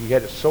 Just he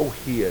had it so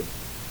hid.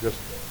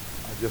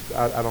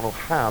 I don't know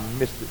how I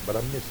missed it, but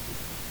I missed it.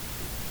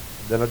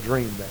 And then I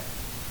dreamed that.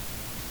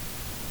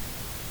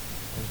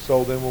 And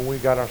so then when we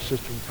got our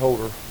sister and told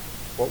her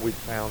what we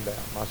found out,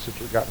 my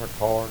sister got in her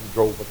car and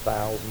drove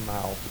 1,000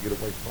 miles to get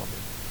away from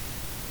him.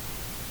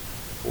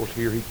 Of course,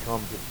 here he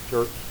comes to the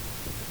church.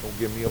 He's going to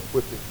give me a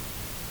whipping.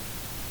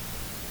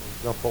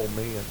 He'll jump on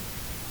me and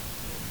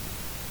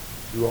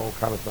do all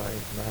kind of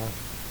things. And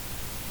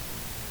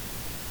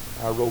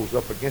I rose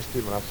up against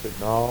him and I said,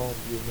 no,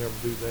 you'll never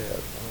do that.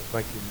 I don't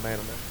think you're man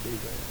enough to do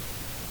that.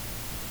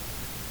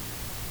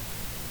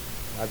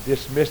 I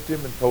dismissed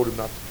him and told him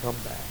not to come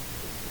back.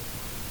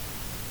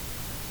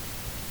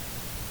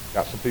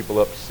 Got some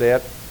people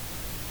upset.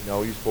 You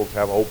know, you're supposed to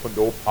have an open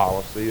door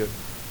policy.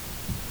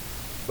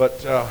 But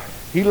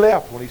he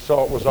left when he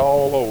saw it was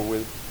all over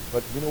with.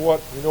 But you know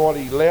what? You know what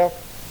he left?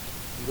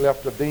 He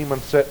left a demon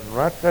sitting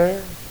right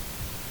there.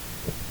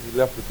 He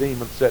left a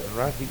demon sitting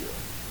right here.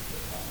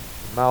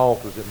 My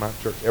altars at my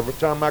church. Every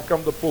time I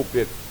come to the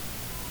pulpit,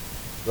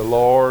 the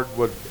Lord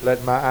would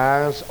let my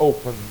eyes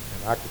open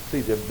and I could see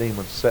them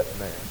demons sitting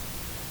there.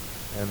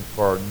 And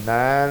for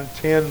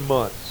 9-10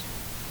 months,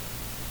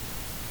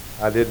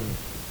 I didn't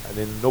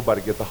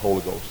nobody get the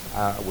Holy Ghost.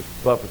 I was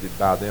buffeted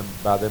by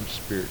them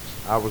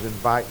spirits. I was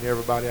inviting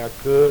everybody I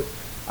could.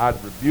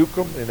 I'd rebuke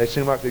them and they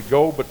seemed like they'd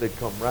go, but they'd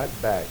come right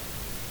back.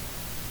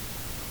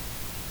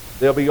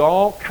 There'll be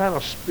all kind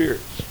of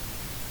spirits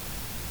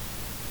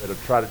that'll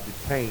try to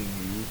detain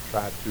you,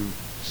 try to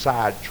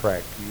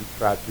sidetrack you,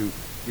 try to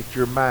get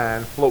your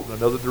mind floating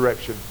another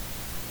direction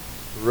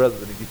rather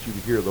than to get you to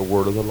hear the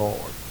word of the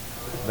Lord.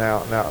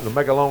 Now, to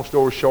make a long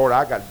story short,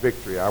 I got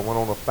victory. I went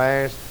on a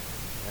fast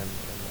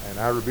and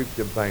I rebuked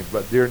them things.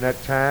 But during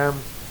that time,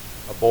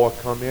 a boy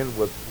come in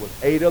with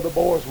 8 other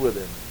boys with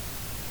him.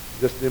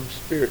 Just them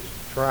spirits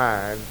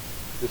trying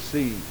to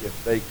see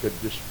if they could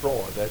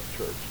destroy that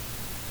church.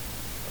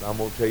 But I'm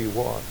going to tell you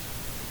what,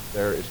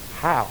 there is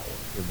power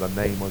in the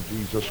name of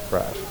Jesus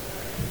Christ.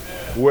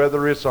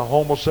 Whether it's a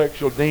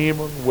homosexual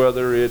demon,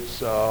 whether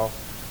it's a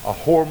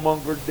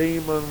whoremonger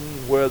demon,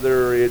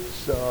 whether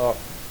it's a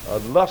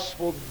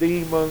lustful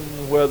demon,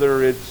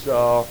 whether it's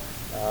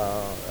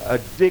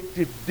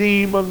addictive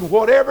demon,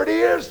 whatever it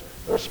is,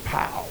 there's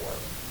power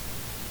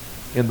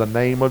in the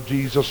name of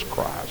Jesus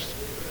Christ.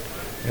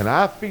 And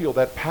I feel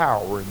that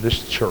power in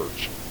this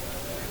church.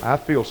 I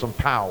feel some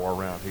power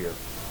around here.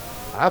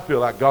 I feel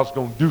like God's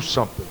going to do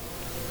something.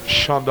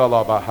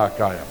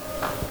 Shandalabahakaya.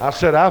 I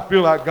said, I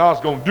feel like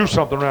God's going to do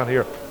something around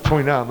here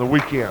between now and the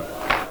weekend.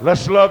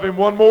 Let's love him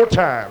one more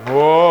time.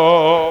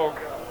 Whoa.